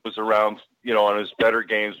Johnson was around, on his better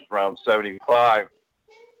games around 75.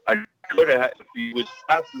 I could have, if he was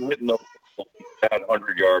after hitting the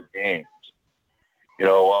 100-yard games.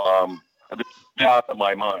 This is out of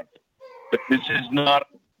my mind. But this is not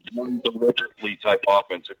one deliberately type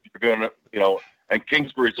offense. If you're going to, and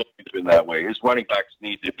Kingsbury's always been that way. His running backs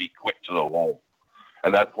need to be quick to the hole.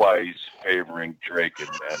 And that's why he's favoring Drake. And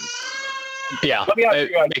yeah,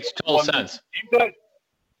 it makes total sense. Do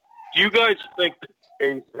you guys think that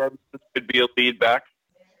Chase Edmonds could be a lead back?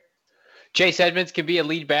 Chase Edmonds can be a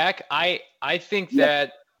lead back. I think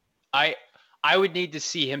that I would need to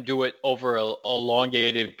see him do it over a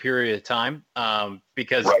elongated period of time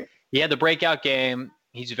because he had the breakout game.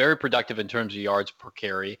 He's very productive in terms of yards per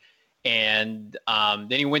carry. And then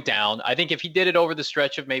he went down. I think if he did it over the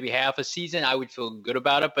stretch of maybe half a season, I would feel good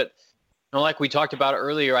about it. But like we talked about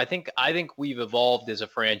earlier, I think we've evolved as a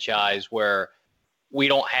franchise where we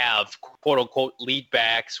don't have quote unquote lead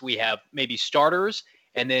backs. We have maybe starters.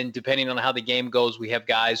 And then depending on how the game goes, we have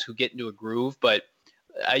guys who get into a groove. But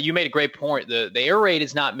you made a great point. The air raid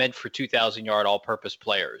is not meant for 2,000-yard all-purpose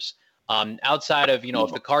players. Outside of,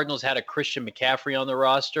 if the Cardinals had a Christian McCaffrey on the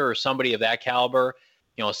roster or somebody of that caliber,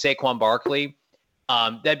 Saquon Barkley,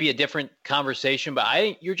 that'd be a different conversation. But I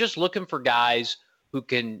think you're just looking for guys who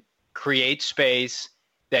can create space,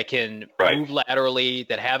 that can move laterally,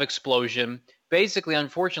 that have explosion. Basically,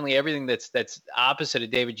 unfortunately, everything that's opposite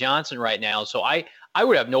of David Johnson right now. So I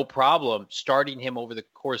would have no problem starting him over the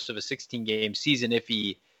course of a 16-game season if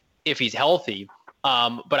he's healthy.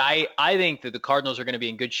 But I think that the Cardinals are going to be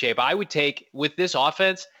in good shape. I would take, with this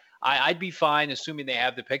offense, I'd be fine assuming they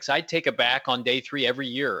have the picks. I'd take it back on day 3 every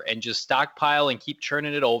year and just stockpile and keep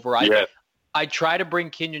churning it over. I'd try to bring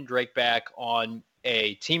Kenyon Drake back on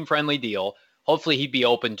a team-friendly deal. Hopefully he'd be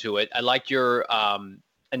open to it. I liked your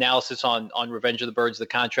analysis on Revenge of the Birds, the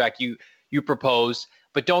contract you proposed.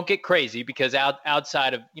 But don't get crazy because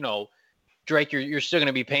outside of, Drake, you're still going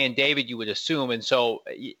to be paying David, you would assume. And so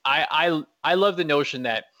I love the notion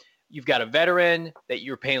that you've got a veteran that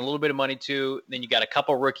you're paying a little bit of money to, then you got a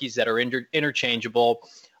couple rookies that are interchangeable.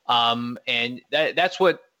 And that's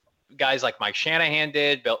what guys like Mike Shanahan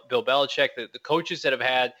did, Bill Belichick, the coaches that have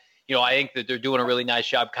had, I think that they're doing a really nice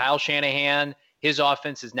job. Kyle Shanahan, his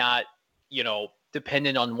offense is not,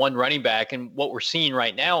 dependent on one running back. And what we're seeing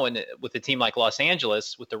right now with a team like Los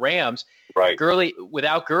Angeles, with the Rams, right?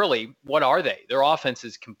 Without Gurley, what are they? Their offense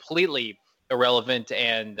is completely irrelevant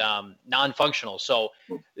and non-functional. So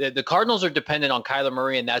the Cardinals are dependent on Kyler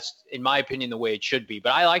Murray, and that's, in my opinion, the way it should be.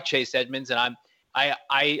 But I like Chase Edmonds, and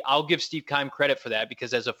I'll give Steve Keim credit for that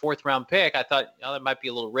because as a 4th-round pick, I thought that might be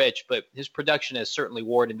a little rich, but his production has certainly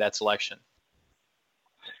warranted that selection.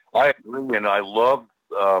 I agree, and I love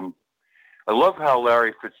how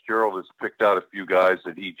Larry Fitzgerald has picked out a few guys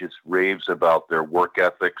that he just raves about their work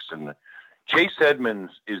ethics. And Chase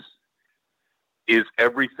Edmonds is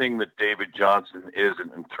everything that David Johnson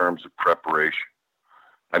isn't in terms of preparation.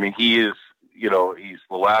 I mean, he is, he's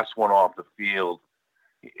the last one off the field.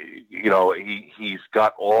 He's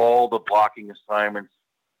got all the blocking assignments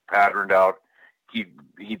patterned out. He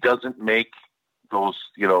doesn't make those,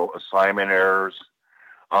 assignment errors.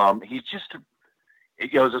 He's just,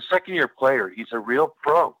 as a second-year player, he's a real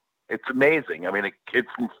pro. It's amazing. I mean, a kid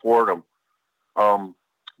from Fordham.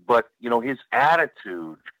 But, his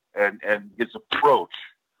attitude and his approach,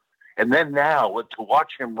 and then now to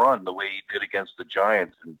watch him run the way he did against the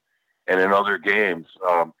Giants and in other games,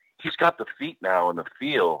 he's got the feet now in the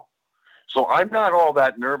field. So I'm not all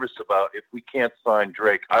that nervous about if we can't sign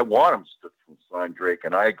Drake. I want him to sign Drake,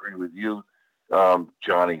 and I agree with you,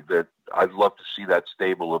 Johnny, that I'd love to see that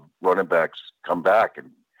stable of running backs come back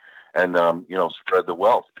and spread the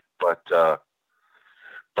wealth. But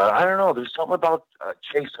I don't know. There's something about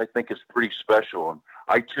Chase I think is pretty special, and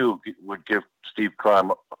I too would give Steve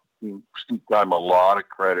Keim a lot of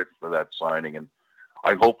credit for that signing, and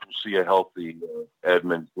I hope we'll see a healthy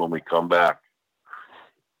Edmonds when we come back.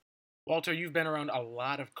 Walter, you've been around a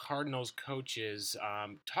lot of Cardinals coaches.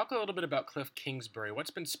 Talk a little bit about Cliff Kingsbury. What's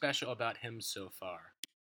been special about him so far?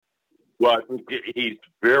 Well, I think he's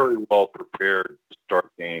very well prepared to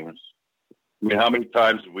start games. I mean, how many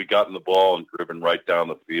times have we gotten the ball and driven right down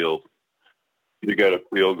the field? You get a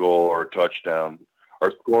field goal or a touchdown.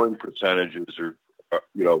 Our scoring percentages are,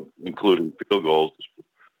 including field goals,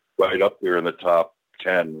 right up there in the top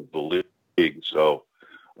 10 of the league. So,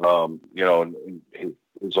 and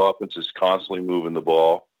his offense is constantly moving the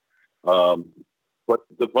ball. But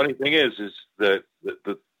the funny thing is that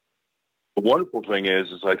the wonderful thing is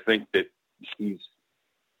I think that he's,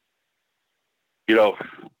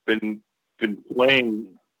 been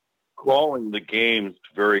calling the games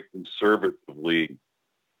very conservatively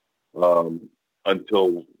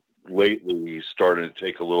until lately he's starting to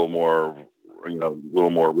take a little more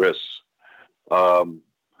risks. I'm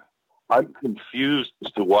confused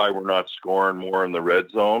as to why we're not scoring more in the red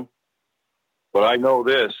zone, but I know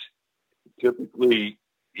this: typically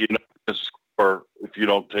you're not going to score if you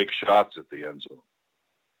don't take shots at the end zone,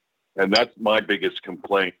 and that's my biggest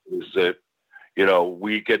complaint is that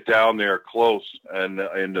we get down there close and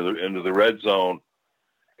into the red zone,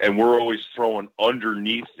 and we're always throwing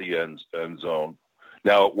underneath the end zone.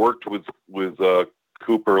 Now it worked with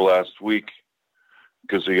Cooper last week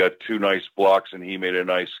because he got 2 nice blocks and he made a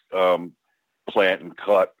nice plant and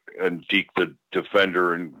cut and deked the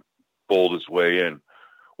defender and bowled his way in.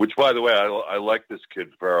 Which, by the way, I like this kid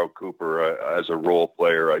Pharaoh Cooper as a role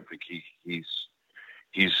player. I think he's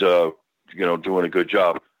doing a good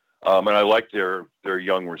job. And I like their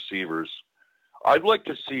young receivers. I'd like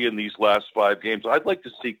to see in these last 5 games, I'd like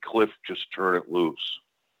to see Cliff just turn it loose.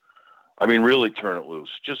 I mean, really turn it loose.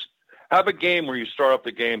 Just have a game where you start off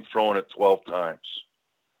the game throwing it 12 times.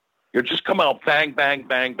 Just come out, bang, bang,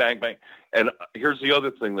 bang, bang, bang. And here's the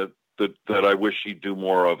other thing that I wish he'd do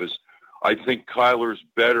more of is I think Kyler's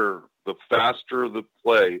better. The faster the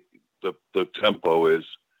play, the tempo is,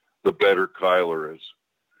 the better Kyler is.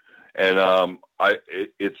 And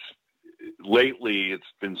lately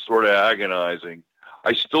it's been sort of agonizing.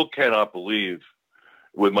 I still cannot believe,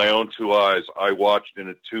 with my own 2 eyes, I watched in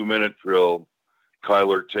a 2-minute drill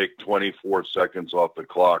Kyler take 24 seconds off the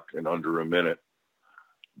clock in under a minute,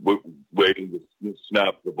 waiting to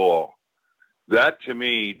snap the ball. That to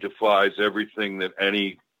me defies everything that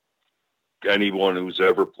any anyone who's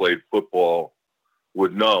ever played football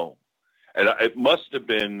would know. And it must have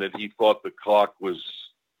been that he thought the clock was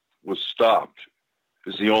stopped,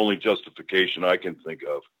 is the only justification I can think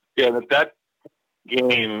of. Yeah, that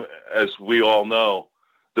game, as we all know,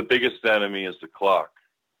 the biggest enemy is the clock.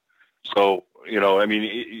 So, I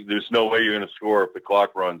mean, there's no way you're going to score if the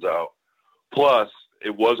clock runs out. Plus,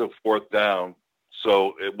 it was a fourth down,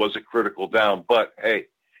 so it was a critical down. But, hey,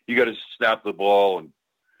 you got to snap the ball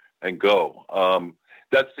and go.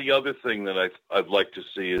 That's the other thing that I'd like to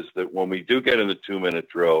see is that when we do get in the 2-minute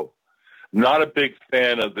drill, not a big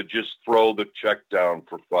fan of the just throw the check down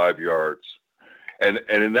for 5 yards. And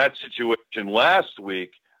in that situation last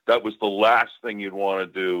week, that was the last thing you'd want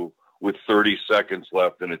to do with 30 seconds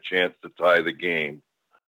left and a chance to tie the game.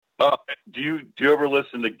 Do you ever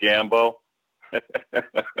listen to Gambo?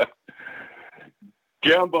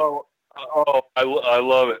 Gambo, I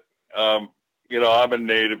love it. I'm a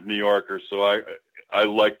native New Yorker, so I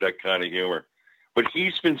like that kind of humor. But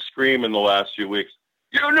he's been screaming the last few weeks,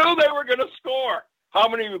 you knew they were going to score. How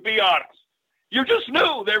many would be honest? You just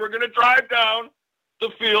knew they were going to drive down the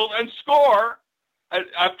field and score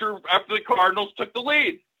after the Cardinals took the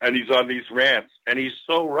lead. And he's on these rants, and he's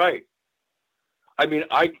so right. I mean,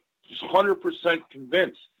 I was 100%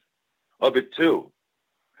 convinced of it, too.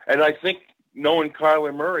 And I think knowing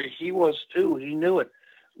Kyler Murray, he was, too. He knew it.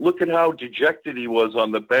 Look at how dejected he was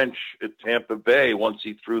on the bench at Tampa Bay once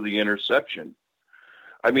he threw the interception.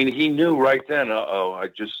 I mean, he knew right then, I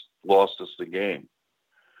just lost us the game.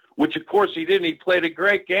 Which, of course, he didn't. He played a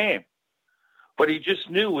great game. But he just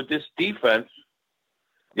knew with this defense,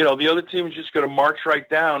 the other team was just going to march right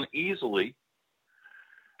down easily.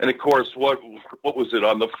 And, of course, what was it?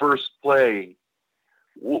 On the first play,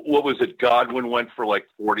 what was it? Godwin went for like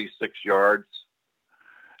 46 yards.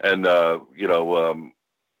 And, on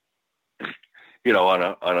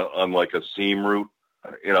like a seam route,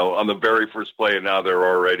 on the very first play, and now they're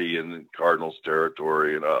already in the Cardinals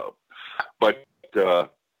territory. But those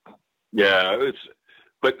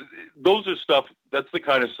are stuff. That's the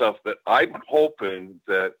kind of stuff that I'm hoping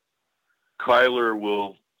that Kyler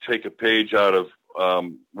will take a page out of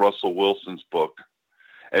Russell Wilson's book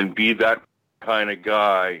and be that kind of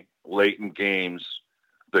guy late in games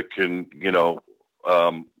that can,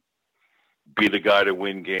 be the guy to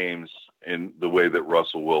win games in the way that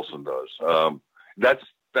Russell Wilson does. That's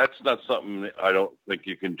not something that I don't think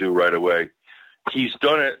you can do right away. He's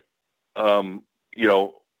done it,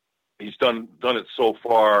 he's done it so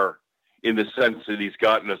far in the sense that he's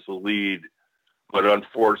gotten us a lead, but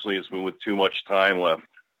unfortunately it's been with too much time left.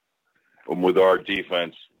 And with our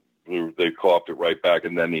defense, they coughed it right back,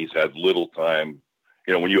 and then he's had little time.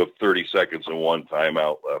 When you have 30 seconds and one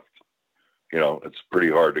timeout left, it's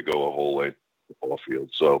pretty hard to go a whole way to the ball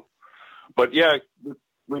field. So, but yeah,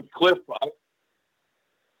 with Cliff,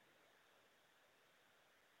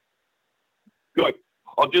 good.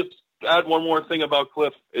 I'll just add one more thing about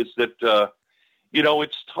Cliff is that,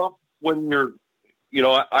 it's tough when you're,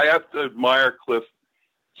 I have to admire Cliff.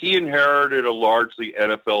 He inherited a largely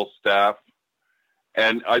NFL staff,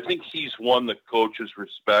 and I think he's won the coach's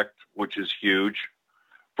respect, which is huge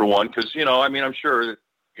for one, because, I'm sure,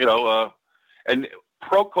 and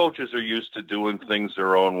pro coaches are used to doing things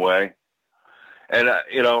their own way. And,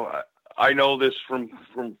 I know this from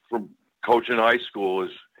coaching high school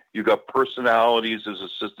is you got personalities as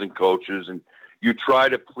assistant coaches and you try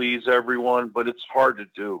to please everyone, but it's hard to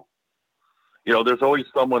do. There's always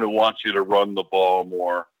someone who wants you to run the ball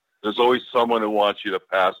more. There's always someone who wants you to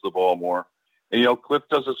pass the ball more. And, Cliff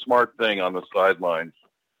does a smart thing on the sidelines.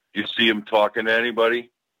 Do you see him talking to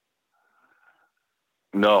anybody?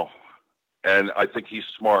 No. And I think he's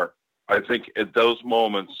smart. I think at those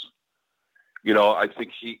moments, I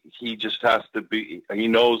think he just has to be, he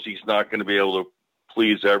knows he's not going to be able to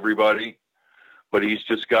please everybody, but he's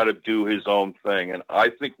just got to do his own thing. And I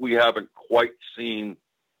think we haven't quite seen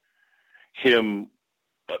him,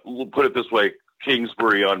 we'll put it this way,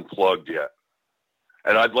 Kingsbury unplugged yet.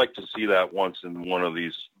 And I'd like to see that once in one of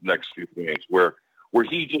these next few games where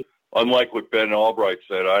he just, unlike what Ben Albright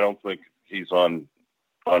said, I don't think he's on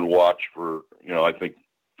watch for, I think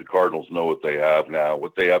the Cardinals know what they have now.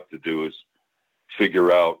 What they have to do is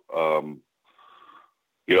figure out,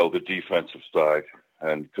 the defensive side.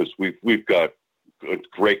 And because we've got a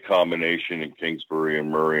great combination in Kingsbury and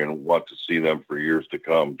Murray and want to see them for years to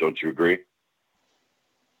come. Don't you agree?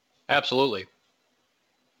 Absolutely.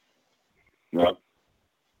 Yeah.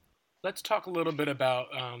 Let's talk a little bit about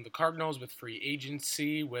the Cardinals with free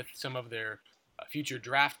agency, with some of their future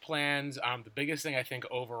draft plans. The biggest thing I think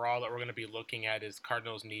overall that we're going to be looking at is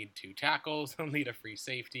Cardinals need 2 tackles. They'll need a free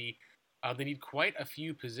safety. They need quite a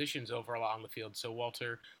few positions overall on the field. So,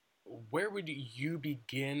 Walter, where would you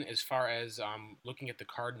begin as far as looking at the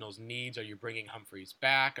Cardinals' needs? Are you bringing Humphreys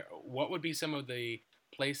back? What would be some of the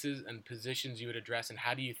places and positions you would address, and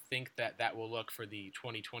how do you think that that will look for the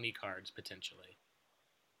 2020 Cards potentially?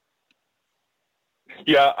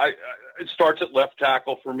 Yeah, it starts at left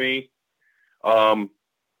tackle for me. I'm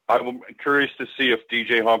curious to see if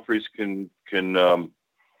DJ Humphreys can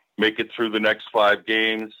make it through the next 5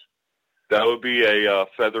 games. That would be a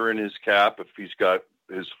feather in his cap if he's got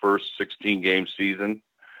his first 16-game season.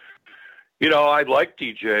 I like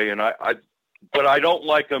DJ, but I don't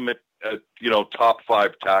like him at top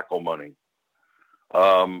 5 tackle money.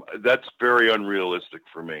 That's very unrealistic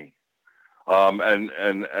for me.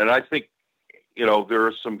 And I think there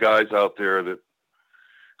are some guys out there that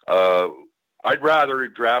I'd rather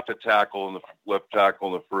draft a tackle in the left tackle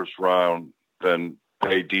in the first round than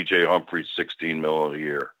pay DJ Humphreys $16 million a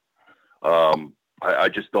year. I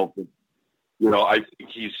just don't think, I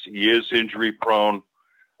think he is injury prone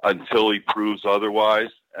until he proves otherwise,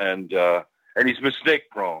 and he's mistake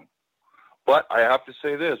prone. But I have to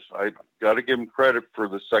say this: I got to give him credit for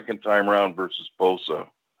the second time round versus Bosa,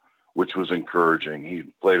 which was encouraging. He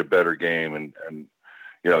played a better game, and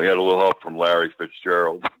he had a little help from Larry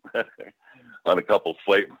Fitzgerald on a couple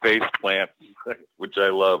face plants, which I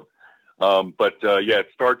love. But it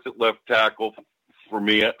starts at left tackle for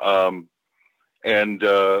me.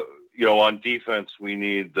 On defense, we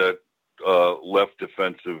need that left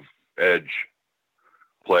defensive edge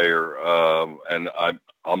player, and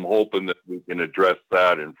I'm hoping that we can address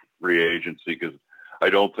that in free agency, because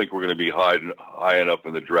I don't think we're going to be high enough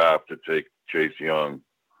in the draft to take Chase Young.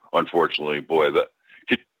 Unfortunately,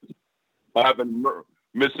 I've been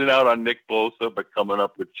missing out on Nick Bosa, but coming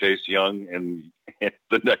up with Chase Young in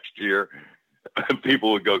the next year,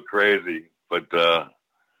 people would go crazy. But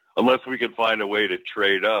unless we can find a way to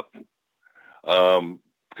trade up,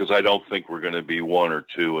 because I don't think we're going to be 1 or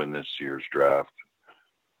 2 in this year's draft.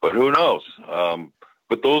 But who knows?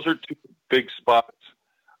 But those are 2 big spots.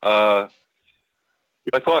 I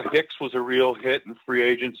thought Hicks was a real hit in free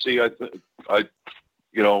agency.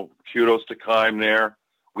 Kudos to Keim there.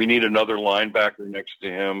 We need another linebacker next to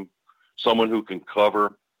him, someone who can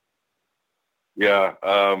cover. Yeah.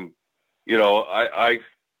 I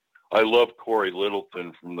love Corey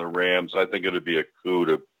Littleton from the Rams. I think it'd be a coup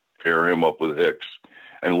to pair him up with Hicks.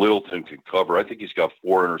 And Littleton can cover. I think he's got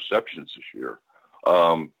 4 interceptions this year.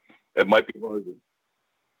 It might be one of the...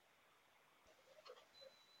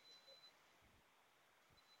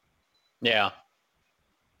 Yeah.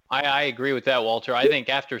 I agree with that, Walter. I think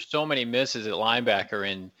after so many misses at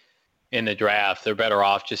linebacker in the draft, they're better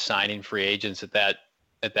off just signing free agents at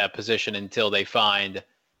that position until they find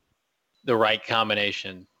the right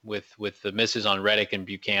combination with the misses on Reddick and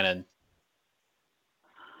Buchanan.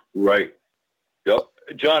 Right. Yep.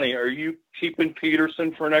 Johnny, are you keeping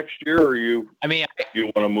Peterson for next year, or you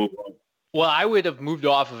want to move on? Well, I would have moved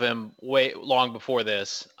off of him way long before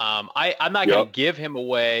this. I'm not going to give him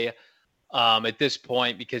away at this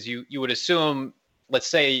point, because you would assume, let's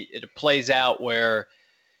say it plays out where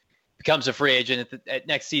becomes a free agent at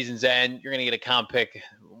next season's end, you're going to get a comp pick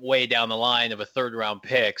way down the line of a 3rd round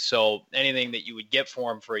pick. So anything that you would get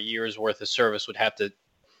for him for a year's worth of service would have to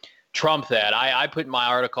trump that. I put in my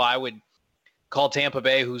article, I would call Tampa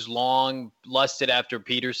Bay, who's long lusted after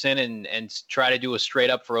Peterson, and try to do a straight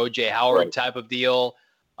up for O.J. Howard type of deal.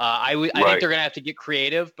 I think they're going to have to get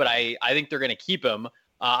creative, but I think they're going to keep him.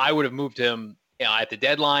 I would have moved him at the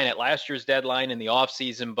deadline, at last year's deadline in the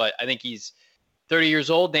offseason, but I think he's 30 years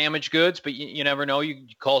old, damaged goods, but you never know. You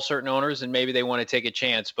call certain owners and maybe they want to take a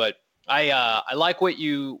chance. But I like what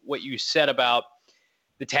you said about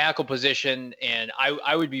the tackle position, and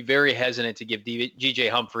I would be very hesitant to give DJ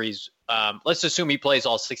Humphreys. Let's assume he plays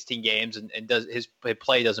all 16 games and does his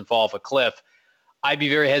play doesn't fall off a cliff. I'd be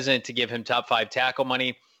very hesitant to give him top 5 tackle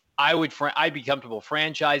money. I'd be comfortable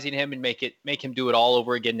franchising him and make him do it all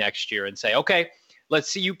over again next year and say, okay,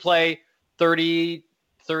 let's see you play 30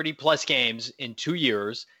 plus games in 2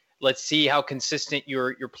 years. Let's see how consistent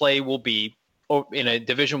your play will be in a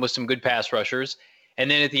division with some good pass rushers.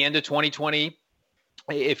 And then at the end of 2020,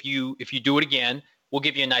 if you do it again, we'll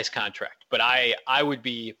give you a nice contract. But I would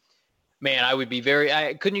be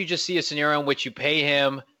very, couldn't you just see a scenario in which you pay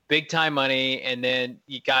him big time money, and then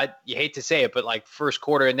you hate to say it, but like first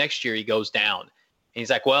quarter of next year, he goes down. And he's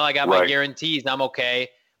like, well, I got my guarantees and I'm okay.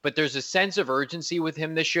 But there's a sense of urgency with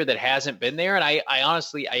him this year that hasn't been there. And I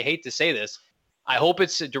honestly, I hate to say this, I hope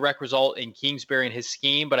it's a direct result in Kingsbury and his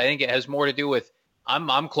scheme, but I think it has more to do with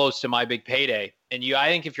I'm close to my big payday. And I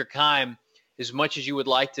think if you're Keim, as much as you would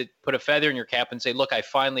like to put a feather in your cap and say, look, I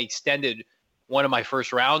finally extended one of my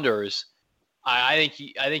first rounders, I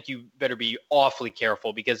think you better be awfully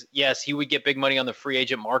careful, because yes, he would get big money on the free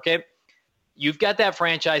agent market. You've got that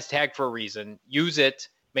franchise tag for a reason. Use it.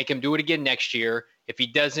 Make him do it again next year. If he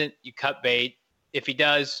doesn't, you cut bait. If he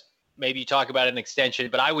does, maybe you talk about an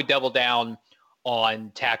extension. But I would double down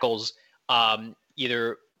on tackles,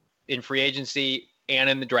 either in free agency and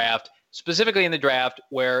in the draft. Specifically in the draft,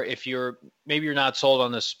 where if you're not sold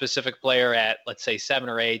on a specific player at, let's say, 7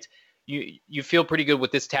 or 8, you feel pretty good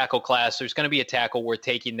with this tackle class. There's going to be a tackle worth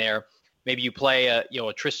taking there. Maybe you play a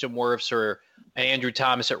Tristan Wirfs or an Andrew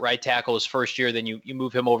Thomas at right tackle his first year, then you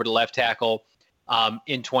move him over to left tackle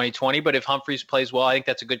in 2020. But if Humphries plays well, I think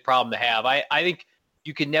that's a good problem to have. I think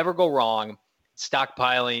you can never go wrong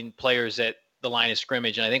stockpiling players at the line of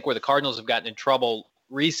scrimmage. And I think where the Cardinals have gotten in trouble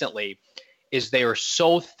recently is they are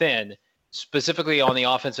so thin, specifically on the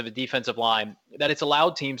offensive and defensive line, that it's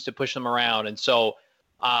allowed teams to push them around. And so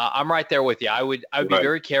I'm right there with you. I would be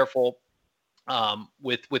very careful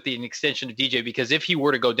with the extension of DJ, because if he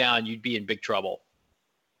were to go down, you'd be in big trouble.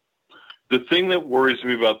 The thing that worries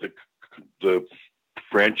me about the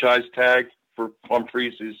franchise tag for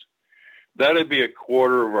Humphries is that'd be a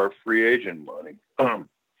quarter of our free agent money.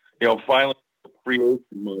 Finally, free agent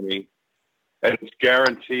money, and it's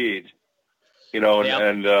guaranteed.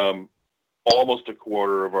 And almost a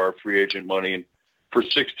quarter of our free agent money. And for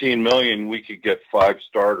 $16 million, we could get 5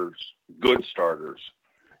 starters, good starters.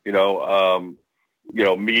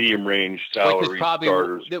 Medium range salary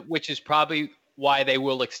starters. Which is probably why they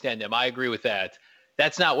will extend him. I agree with that.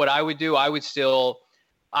 That's not what I would do. I would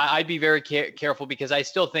I'd be very careful, because I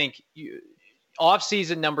still think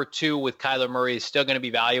off-season number 2 with Kyler Murray is still going to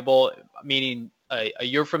be valuable, meaning a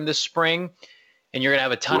year from this spring, and you're going to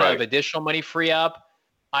have a ton of additional money free up.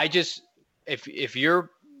 If you're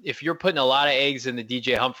putting a lot of eggs in the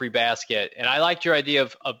DJ Humphrey basket, and I liked your idea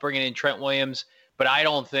of bringing in Trent Williams, but I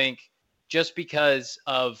don't think, just because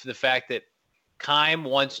of the fact that Keim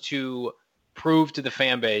wants to prove to the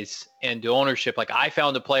fan base and to ownership, like, I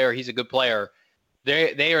found a player, he's a good player.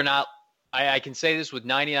 They are not, I can say this with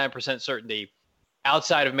 99% certainty,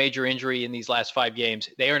 outside of major injury in these last 5 games,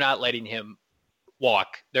 they are not letting him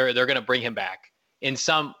walk. They're going to bring him back in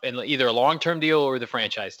either a long-term deal or the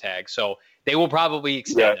franchise tag. So they will probably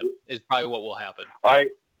extend him, is probably what will happen.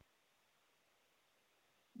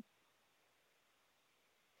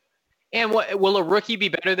 And will a rookie be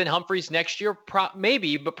better than Humphries next year?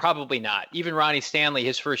 Maybe, but probably not. Even Ronnie Stanley,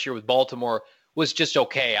 his first year with Baltimore, was just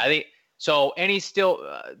okay. I think so. And he's still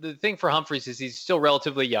the thing for Humphries is he's still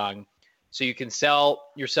relatively young, so you can sell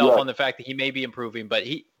yourself on the fact that he may be improving, but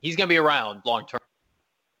he's going to be around long term.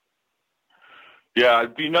 Yeah,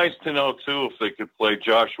 it'd be nice to know too if they could play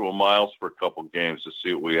Joshua Miles for a couple games to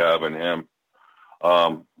see what we have in him.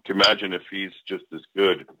 To imagine if he's just as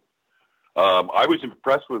good. I was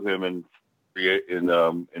impressed with him in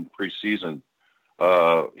preseason.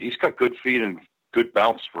 He's got good feet and good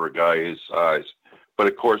bounce for a guy his size. But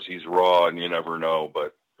of course, he's raw, and you never know.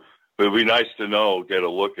 But it'd be nice to get a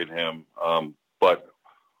look at him. But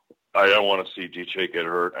I don't want to see DJ get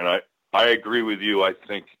hurt. And I agree with you. I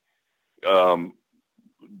think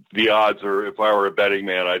the odds are, if I were a betting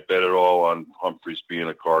man, I'd bet it all on Humphries being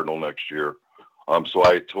a Cardinal next year. So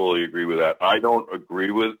I totally agree with that. I don't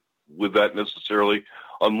agree with that necessarily,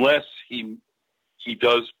 unless he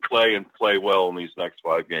does play well in these next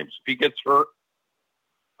 5 games. If he gets hurt,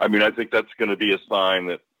 I think that's going to be a sign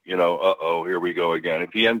that, here we go again.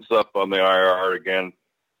 If he ends up on the IR again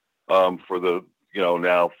for the,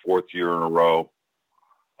 now 4th year in a row,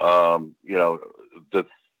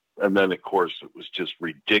 and then, of course, it was just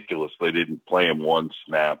ridiculous. They didn't play him 1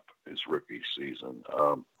 snap his rookie season.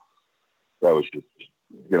 That was just,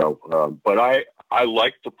 but I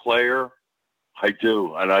like the player. I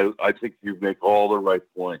do. And I think you make all the right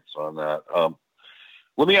points on that.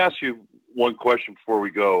 Let me ask you one question before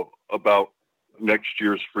we go about next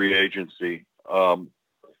year's free agency.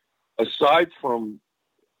 Aside from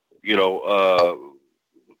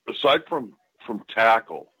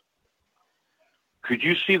tackle, could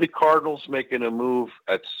you see the Cardinals making a move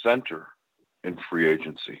at center in free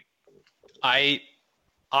agency? I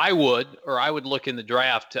would look in the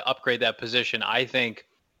draft to upgrade that position. I think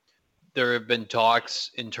there have been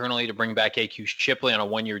talks internally to bring back AQ Shipley on a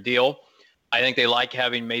 1-year deal. I think they like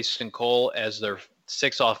having Mason Cole as their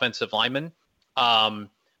 6th offensive lineman.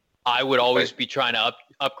 I would always be trying to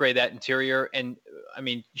upgrade that interior. And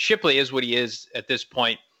Shipley is what he is at this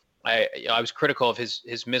point. I was critical of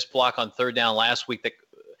his missed block on 3rd down last week that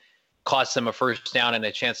cost them a first down and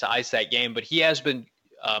a chance to ice that game. But he has been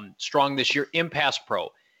strong this year in pass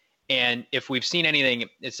pro. And if we've seen anything,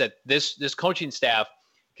 it's that this coaching staff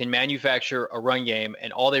can manufacture a run game,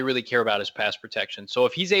 and all they really care about is pass protection. So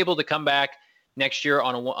if he's able to come back next year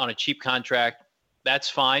on a cheap contract, that's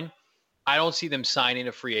fine. I don't see them signing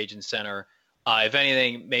a free agent center. If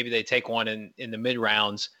anything, maybe they take one in the mid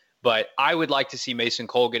rounds. But I would like to see Mason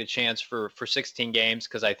Cole get a chance for 16 games,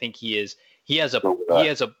 because I think he has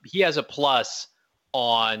a plus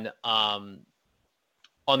on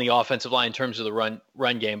the offensive line in terms of the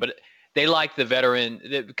run game. But they like the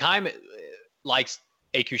veteran. Keim likes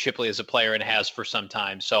AQ Shipley as a player and has for some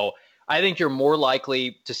time. So I think you're more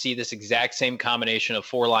likely to see this exact same combination of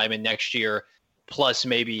 4 linemen next year, plus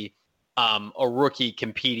maybe a rookie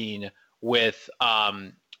competing with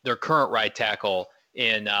their current right tackle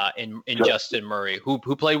in Justin Murray, who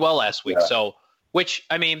played well last week. Yeah. So, which,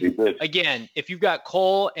 I mean, again, if you've got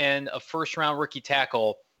Cole and a first-round rookie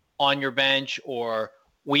tackle on your bench or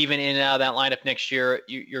weaving in and out of that lineup next year,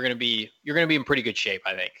 you're going to be in pretty good shape,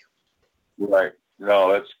 I think. Right.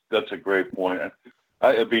 No, that's a great point.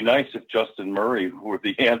 It'd be nice if Justin Murray were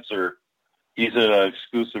the answer. He's an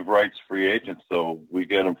exclusive rights free agent, so we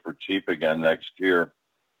get him for cheap again next year.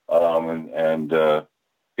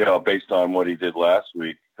 Based on what he did last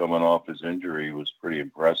week, coming off his injury, was pretty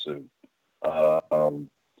impressive.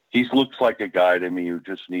 He looks like a guy to me who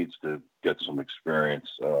just needs to get some experience.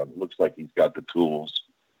 Looks like he's got the tools.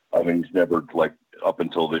 I mean, he's never, up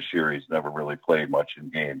until this year, he's never really played much in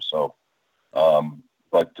games. So,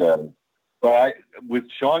 but with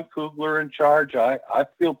Sean Kugler in charge, I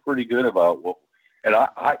feel pretty good about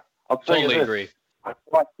I'll tell you this. Agree. I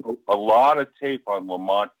watched a lot of tape on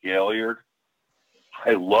Lamont Gaillard.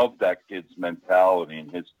 I love that kid's mentality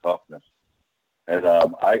and his toughness. And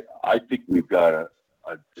I think we've got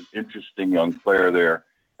an interesting young player there.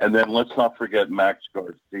 And then let's not forget Max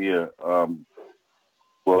Garcia.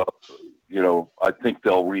 I think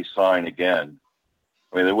they'll re-sign again.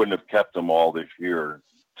 I mean, they wouldn't have kept him all this year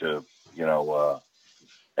and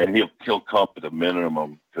he'll come at a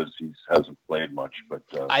minimum because he hasn't played much. But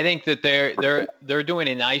I think that they're doing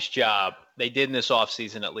a nice job. They did in this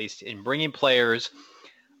offseason, at least, in bringing players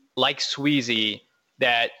like Sweezy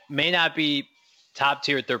that may not be top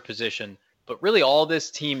tier at their position, but really all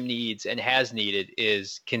this team needs and has needed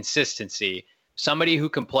is consistency. Somebody who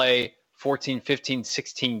can play 14, 15,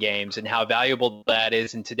 16 games, and how valuable that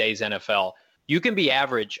is in today's NFL. You can be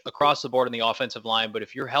average across the board on the offensive line, but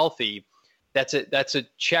if you're healthy, that's a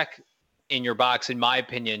check in your box, in my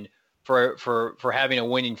opinion, for having a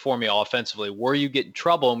winning formula offensively. Where you get in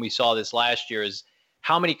trouble, and we saw this last year, is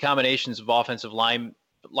how many combinations of offensive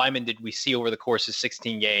linemen did we see over the course of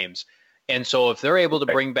 16 games? And so if they're able to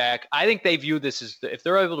bring back, I think they view this as, if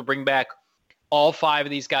they're able to bring back all 5 of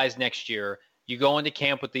these guys next year, you go into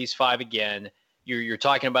camp with these 5 again. You're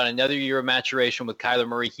talking about another year of maturation with Kyler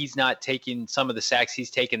Murray. He's not taking some of the sacks he's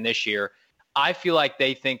taken this year. I feel like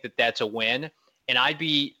they think that that's a win, and I'd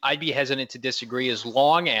be hesitant to disagree, as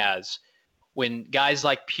long as when guys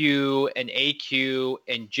like Pugh and AQ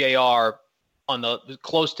and JR on the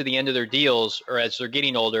close to the end of their deals, or as they're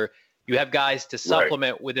getting older, you have guys to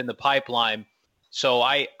supplement within the pipeline. So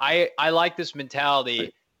I like this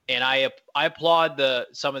mentality, and I applaud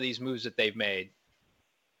some of these moves that they've made.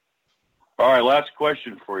 All right, last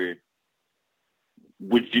question for you.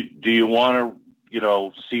 Do you want to,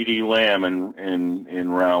 CeeDee Lamb in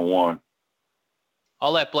round 1?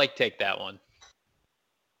 I'll let Blake take that one.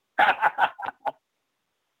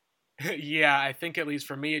 Yeah, I think at least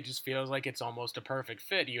for me, it just feels like it's almost a perfect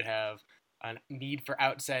fit. You have a need for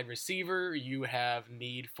outside receiver. You have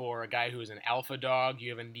need for a guy who is an alpha dog. You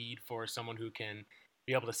have a need for someone who can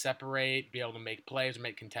be able to separate, be able to make plays,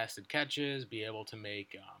 make contested catches, be able to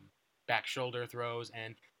make back shoulder throws.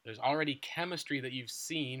 And there's already chemistry that you've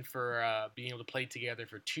seen for being able to play together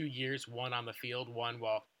for 2 years, one on the field, one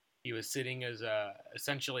while he was sitting as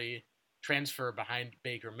essentially transfer behind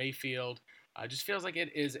Baker Mayfield. Just feels like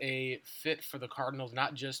it is a fit for the Cardinals,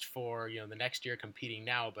 not just for the next year competing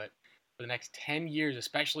now, but for the next 10 years,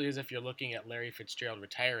 especially as if you're looking at Larry Fitzgerald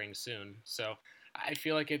retiring soon. So I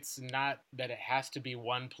feel like it's not that it has to be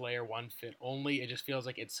one player, one fit only. It just feels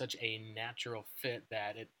like it's such a natural fit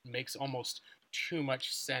that it makes almost too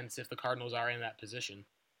much sense if the Cardinals are in that position.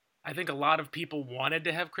 I think a lot of people wanted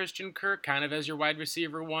to have Christian Kirk kind of as your wide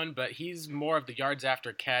receiver one, but he's more of the yards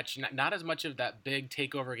after catch, not as much of that big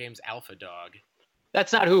takeover games alpha dog.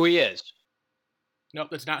 That's not who he is. Nope,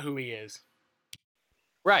 that's not who he is.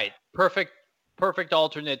 Right. Perfect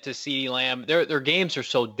alternate to CeeDee Lamb. Their games are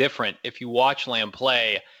so different if you watch Lamb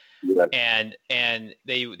play, and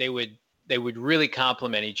they would really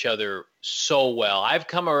complement each other so well.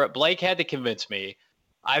 Blake had to convince me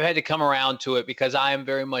I've had to come around to it because I am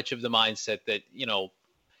very much of the mindset that,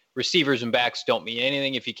 receivers and backs don't mean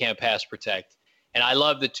anything if you can't pass protect. And I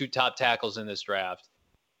love the 2 top tackles in this draft,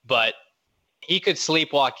 but he could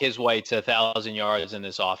sleepwalk his way to 1,000 yards in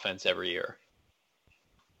this offense every year.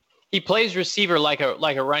 He plays receiver like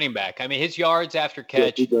a running back. I mean, his yards after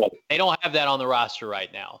catch, they don't have that on the roster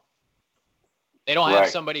right now. They don't have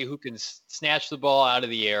somebody who can snatch the ball out of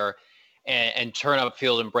the air and turn up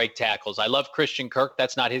field and break tackles. I love Christian Kirk.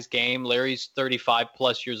 That's not his game. Larry's 35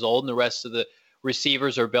 plus years old, and the rest of the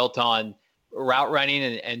receivers are built on route running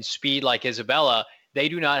and speed like Isabella. They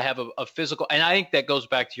do not have a physical. And I think that goes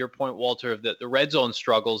back to your point, Walter, of the red zone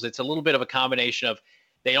struggles. It's a little bit of a combination of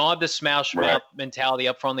they don't have the smash mouth mentality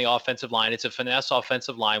up front on the offensive line. It's a finesse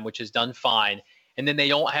offensive line, which is done fine. And then they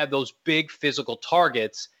don't have those big physical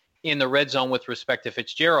targets in the red zone with respect to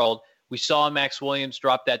Fitzgerald. We saw Max Williams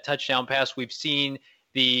drop that touchdown pass. We've seen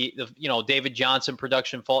the David Johnson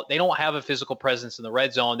production fall. They don't have a physical presence in the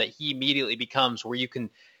red zone that he immediately becomes where you can,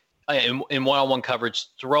 in one-on-one coverage,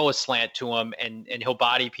 throw a slant to him and he'll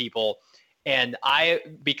body people. And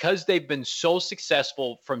because they've been so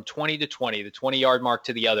successful from 20 to 20, the 20-yard mark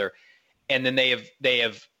to the other, and then they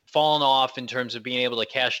have fallen off in terms of being able to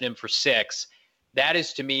cash it in for 6, that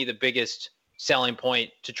is to me the biggest selling point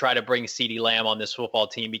to try to bring CeeDee Lamb on this football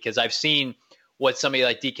team, because I've seen what somebody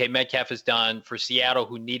like DK Metcalf has done for Seattle,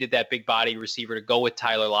 who needed that big body receiver to go with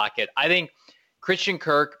Tyler Lockett. I think Christian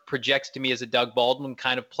Kirk projects to me as a Doug Baldwin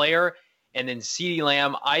kind of player, and then CeeDee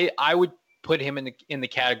Lamb, I would put him in the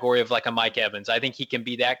category of like a Mike Evans. I think he can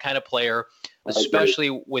be that kind of player, especially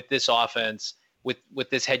with this offense, with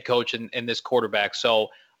this head coach and this quarterback. So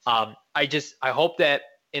I hope that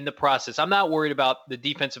in the process, I'm not worried about the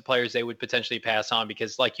defensive players they would potentially pass on,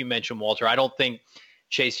 because like you mentioned, Walter, I don't think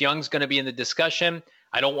Chase Young's going to be in the discussion.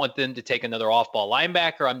 I don't want them to take another off-ball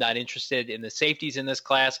linebacker. I'm not interested in the safeties in this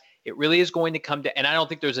class. It really is going to come to, and I don't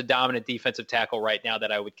think there's a dominant defensive tackle right now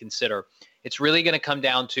that I would consider. It's really going to come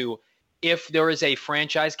down to if there is a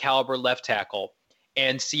franchise caliber left tackle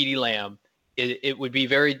and CeeDee Lamb, it would be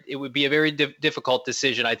a very difficult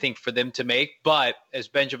decision, I think, for them to make. But as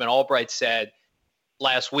Benjamin Albright said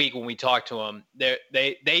last week when we talked to him,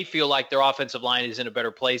 they feel like their offensive line is in a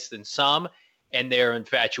better place than some, and they're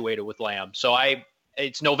infatuated with Lamb. So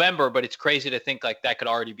it's November, but it's crazy to think like that could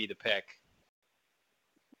already be the pick.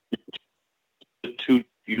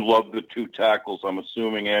 You love the 2 tackles. I'm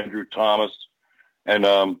assuming Andrew Thomas and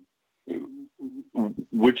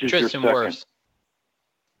which is Tristan your second? Wirfs.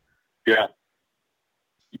 Yeah.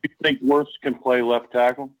 You think Wirfs can play left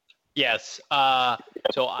tackle? Yes.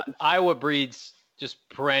 So Iowa breeds just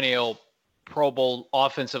perennial Pro Bowl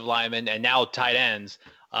offensive linemen and now tight ends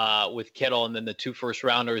with Kittle, and then the 2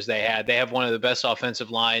 first-rounders they had. They have one of the best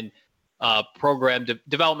offensive line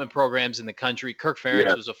development programs in the country. Kirk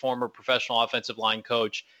Ferentz was a former professional offensive line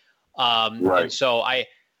coach. And so I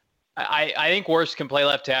think Wirfs can play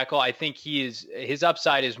left tackle. I think his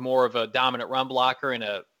upside is more of a dominant run blocker and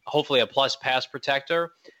hopefully a plus pass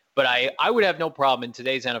protector. But I would have no problem in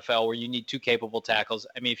today's NFL where you need 2 capable tackles.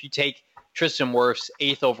 I mean, if you take Tristan Wirfs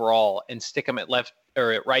 8th overall and stick him at left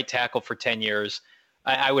or at right tackle for 10 years,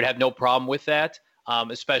 I would have no problem with that.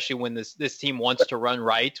 Especially when this team wants to run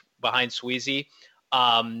right behind Sweezy.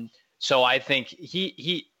 So I think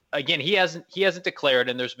he hasn't declared,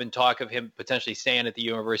 and there's been talk of him potentially staying at the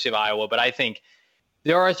University of Iowa. But I think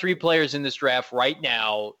there are 3 players in this draft right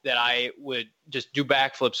now that I would just do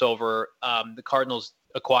backflips over. The Cardinals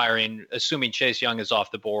acquiring, assuming Chase Young is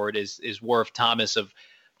off the board, is Wirf, Thomas of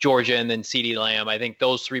Georgia, and then CeeDee Lamb. I think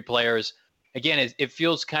those 3 players, again, it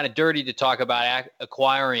feels kind of dirty to talk about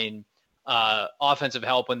acquiring offensive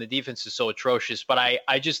help when the defense is so atrocious. But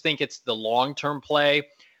I just think it's the long-term play.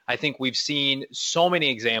 I think we've seen so many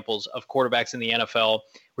examples of quarterbacks in the NFL.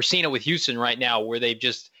 We're seeing it with Houston right now, where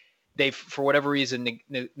they've for whatever reason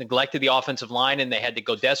neglected the offensive line and they had to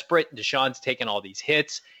go desperate. Deshaun's taken all these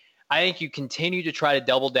hits. I think you continue to try to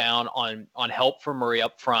double down on help for Murray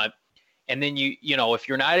up front. And then if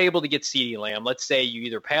you're not able to get CeeDee Lamb, let's say you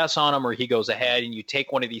either pass on him or he goes ahead and you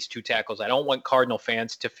take one of these 2 tackles. I don't want Cardinal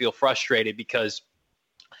fans to feel frustrated because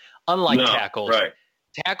unlike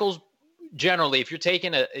tackles generally, if you're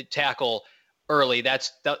taking a tackle early,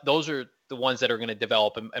 those are the ones that are going to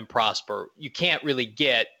develop and prosper. You can't really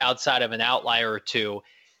get, outside of an outlier or 2,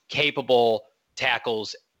 capable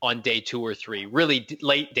tackles on day 2 or 3, really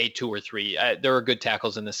late day 2 or 3. There are good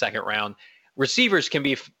tackles in the second round. Receivers can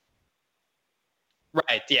be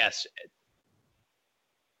right. Yes.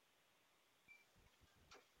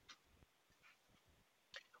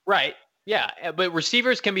 Right. Yeah. But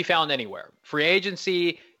receivers can be found anywhere. Free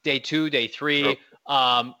agency, day 2, day 3.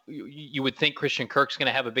 You would think Christian Kirk's going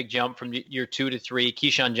to have a big jump from year 2 to 3.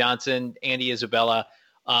 Keyshawn Johnson, Andy Isabella.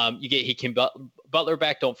 You get Hakeem Butler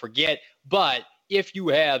back, don't forget. But if you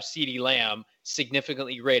have CeeDee Lamb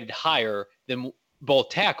significantly rated higher than both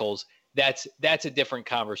tackles, that's a different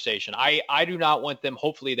conversation. I do not want them,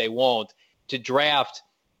 hopefully they won't, to draft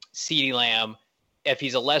CeeDee Lamb if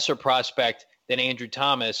he's a lesser prospect than Andrew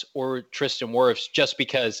Thomas or Tristan Wirfs just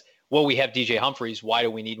because, well, we have DJ Humphries. Why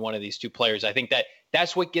do we need one of these two players? I think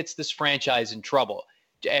that's what gets this franchise in trouble.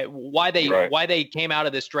 Why they came out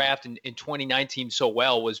of this draft in 2019 so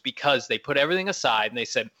well was because they put everything aside and they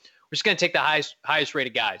said, we're just going to take the highest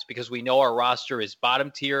rated guys because we know our roster is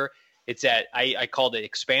bottom tier. It's at, I called it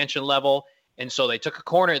expansion level. And so they took a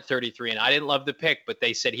corner at 33, and I didn't love the pick, but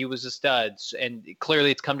they said he was a stud. And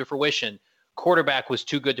clearly it's come to fruition. Quarterback was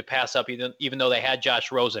too good to pass up, even though they had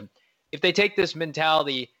Josh Rosen. If they take this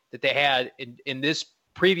mentality that they had in this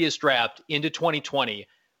previous draft into 2020,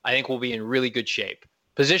 I think we'll be in really good shape.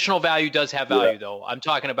 Positional value does have value, though. I'm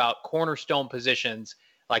talking about cornerstone positions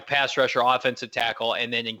like pass rusher, offensive tackle,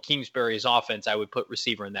 and then in Kingsbury's offense, I would put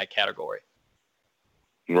receiver in that category.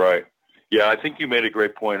 Right. Yeah, I think you made a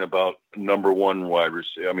great point about number one wide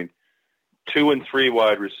receiver. I mean, 2 and 3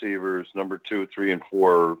 wide receivers, number 2, 3, and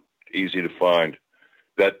 4 are easy to find.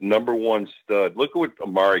 That number one stud, look at what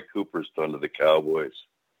Amari Cooper's done to the Cowboys.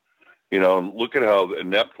 You know, look at how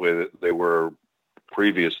inept with it they were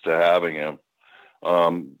previous to having him.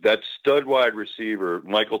 That stud wide receiver,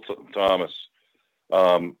 Michael Thomas,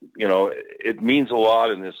 you know, it means a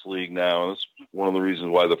lot in this league now. And that's one of the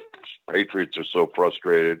reasons why the Patriots are so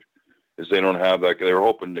frustrated is they don't have that. They're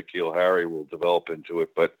hoping N'Keal Harry will develop into it.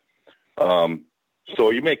 But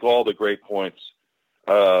so you make all the great points.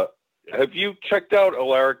 Have you checked out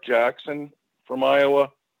Alaric Jackson from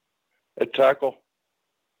Iowa at tackle?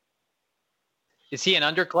 Is he an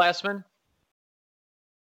underclassman?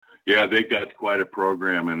 Yeah, they got quite a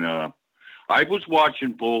program. And I was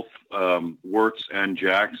watching both Wirtz and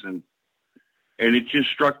Jackson, and it just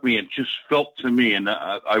struck me. It just felt to me, and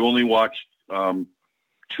I only watched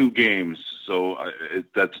 2 games, so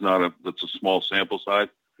that's a small sample size.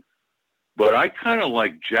 But I kind of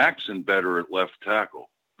like Jackson better at left tackle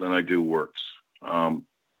than I do Wirtz.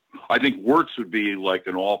 I think Wirtz would be like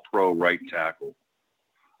an all-pro right tackle,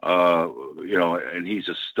 you know, and he's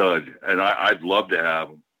a stud. And I'd love to have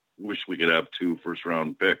him. Wish we could have 2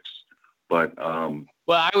 first-round picks. But well,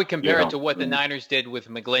 I would compare it to what the Niners did with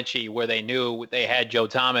McGlinchey, where they knew they had Joe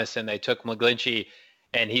Thomas and they took McGlinchey,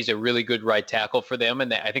 and he's a really good right tackle for them.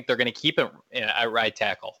 And I think they're going to keep him at right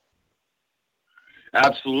tackle.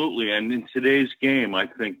 Absolutely. And in today's game, I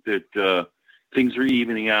think that things are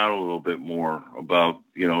evening out a little bit more about,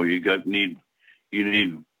 you know, you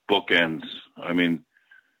need bookends. I mean,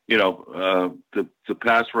 you know, the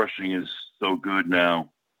pass rushing is so good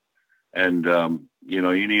now. And, you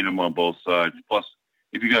know, you need them on both sides. Plus,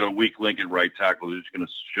 if you got a weak link at right tackle, they're just going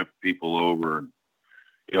to shift people over. And,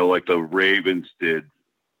 you know, like the Ravens did,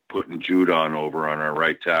 putting Judon over on our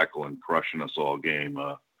right tackle and crushing us all game.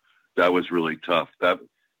 That was really tough. That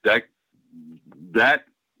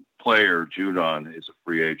player, Judon, is a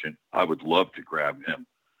free agent. I would love to grab him.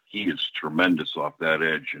 He is tremendous off that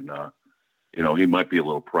edge. And, you know, he might be a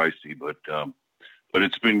little pricey, but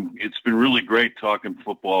it's been really great talking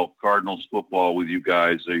football, Cardinals football with you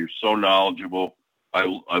guys. You're so knowledgeable. I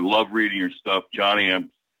love reading your stuff, Johnny.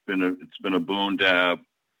 It's been a boon to have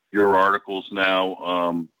your articles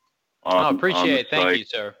now. Appreciate it. Thank you,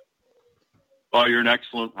 sir. Oh, you're an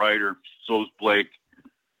excellent writer. So is Blake.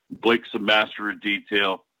 Blake's a master of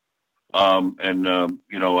detail. And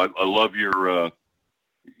you know, I love your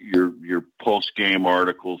post-game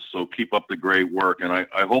articles. So keep up the great work. And I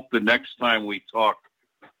hope the next time we talk,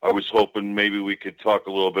 I was hoping maybe we could talk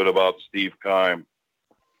a little bit about Steve Keim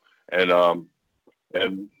and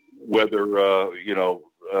whether, you know,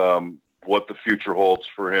 what the future holds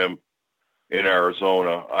for him in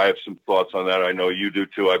Arizona. I have some thoughts on that. I know you do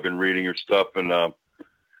too. I've been reading your stuff, and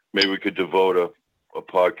maybe we could devote a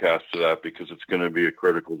podcast to that because it's going to be a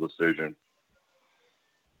critical decision.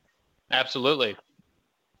 Absolutely.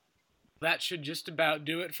 That should just about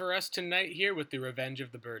do it for us tonight here with the Revenge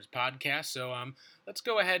of the Birds podcast. So let's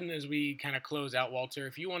go ahead and as we kind of close out, Walter,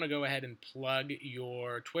 if you want to go ahead and plug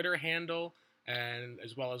your Twitter handle and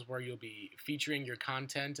as well as where you'll be featuring your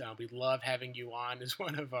content. We love having you on as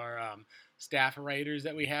one of our staff writers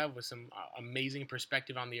that we have with some amazing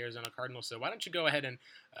perspective on the Arizona Cardinals. So why don't you go ahead and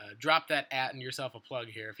drop that at and yourself a plug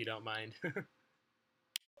here if you don't mind.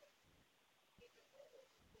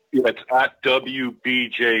 Yeah, it's at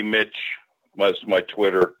WBJ Mitch. That's my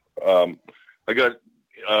Twitter. I'd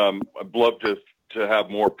love to to have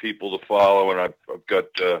more people to follow, and I've got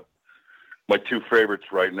my two favorites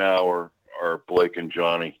right now are Blake and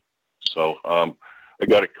Johnny. So I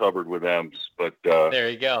got it covered with them. But there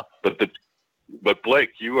you go. But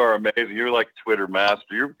Blake, you are amazing. You're like Twitter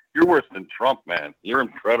master. You're worse than Trump, man. You're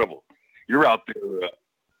incredible. You're out there.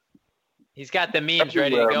 He's got the memes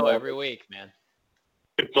ready to go every week, man.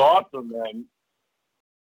 It's awesome, man.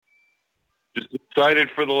 Just excited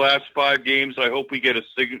for the last 5 games. I hope we get a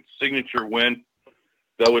signature win.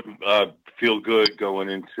 That would feel good going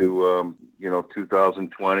into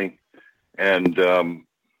 2020. And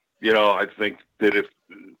I think that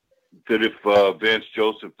if Vance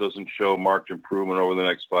Joseph doesn't show marked improvement over the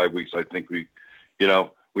next 5 weeks, I think we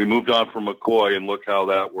moved on from McCoy, and look how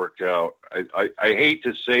that worked out. I hate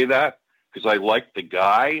to say that because I like the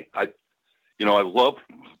guy. I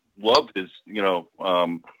love his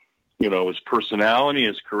his personality,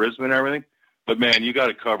 his charisma, and everything. But man, you got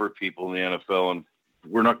to cover people in the NFL, and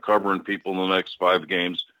we're not covering people in the next 5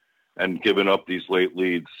 games and giving up these late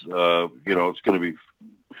leads. It's going to be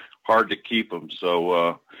hard to keep them.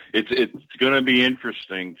 So it's going to be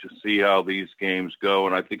interesting to see how these games go,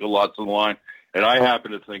 and I think a lot's on the line. And I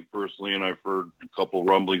happen to think personally, and I've heard a couple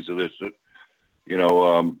rumblings of this,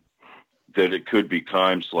 that it could be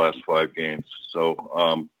Kimes the last 5 games.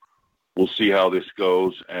 So we'll see how this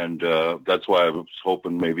goes, and that's why I was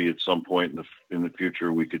hoping maybe at some point in the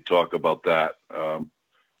future we could talk about that.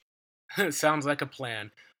 Sounds like a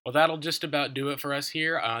plan. Well, that'll just about do it for us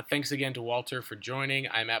here. Thanks again to Walter for joining.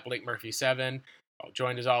 I'm at Blake Murphy 7.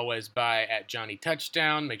 Joined as always by at Johnny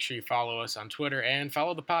Touchdown. Make sure you follow us on Twitter and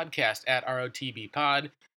follow the podcast at ROTB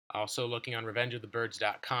Pod. Also looking on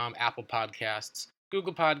RevengeOfTheBirds.com, Apple Podcasts,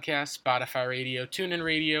 Google Podcasts, Spotify Radio, TuneIn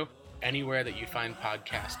Radio, anywhere that you find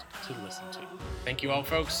podcasts to listen to. Thank you all,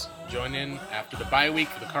 folks. Join in after the bye week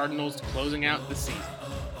for the Cardinals closing out the season.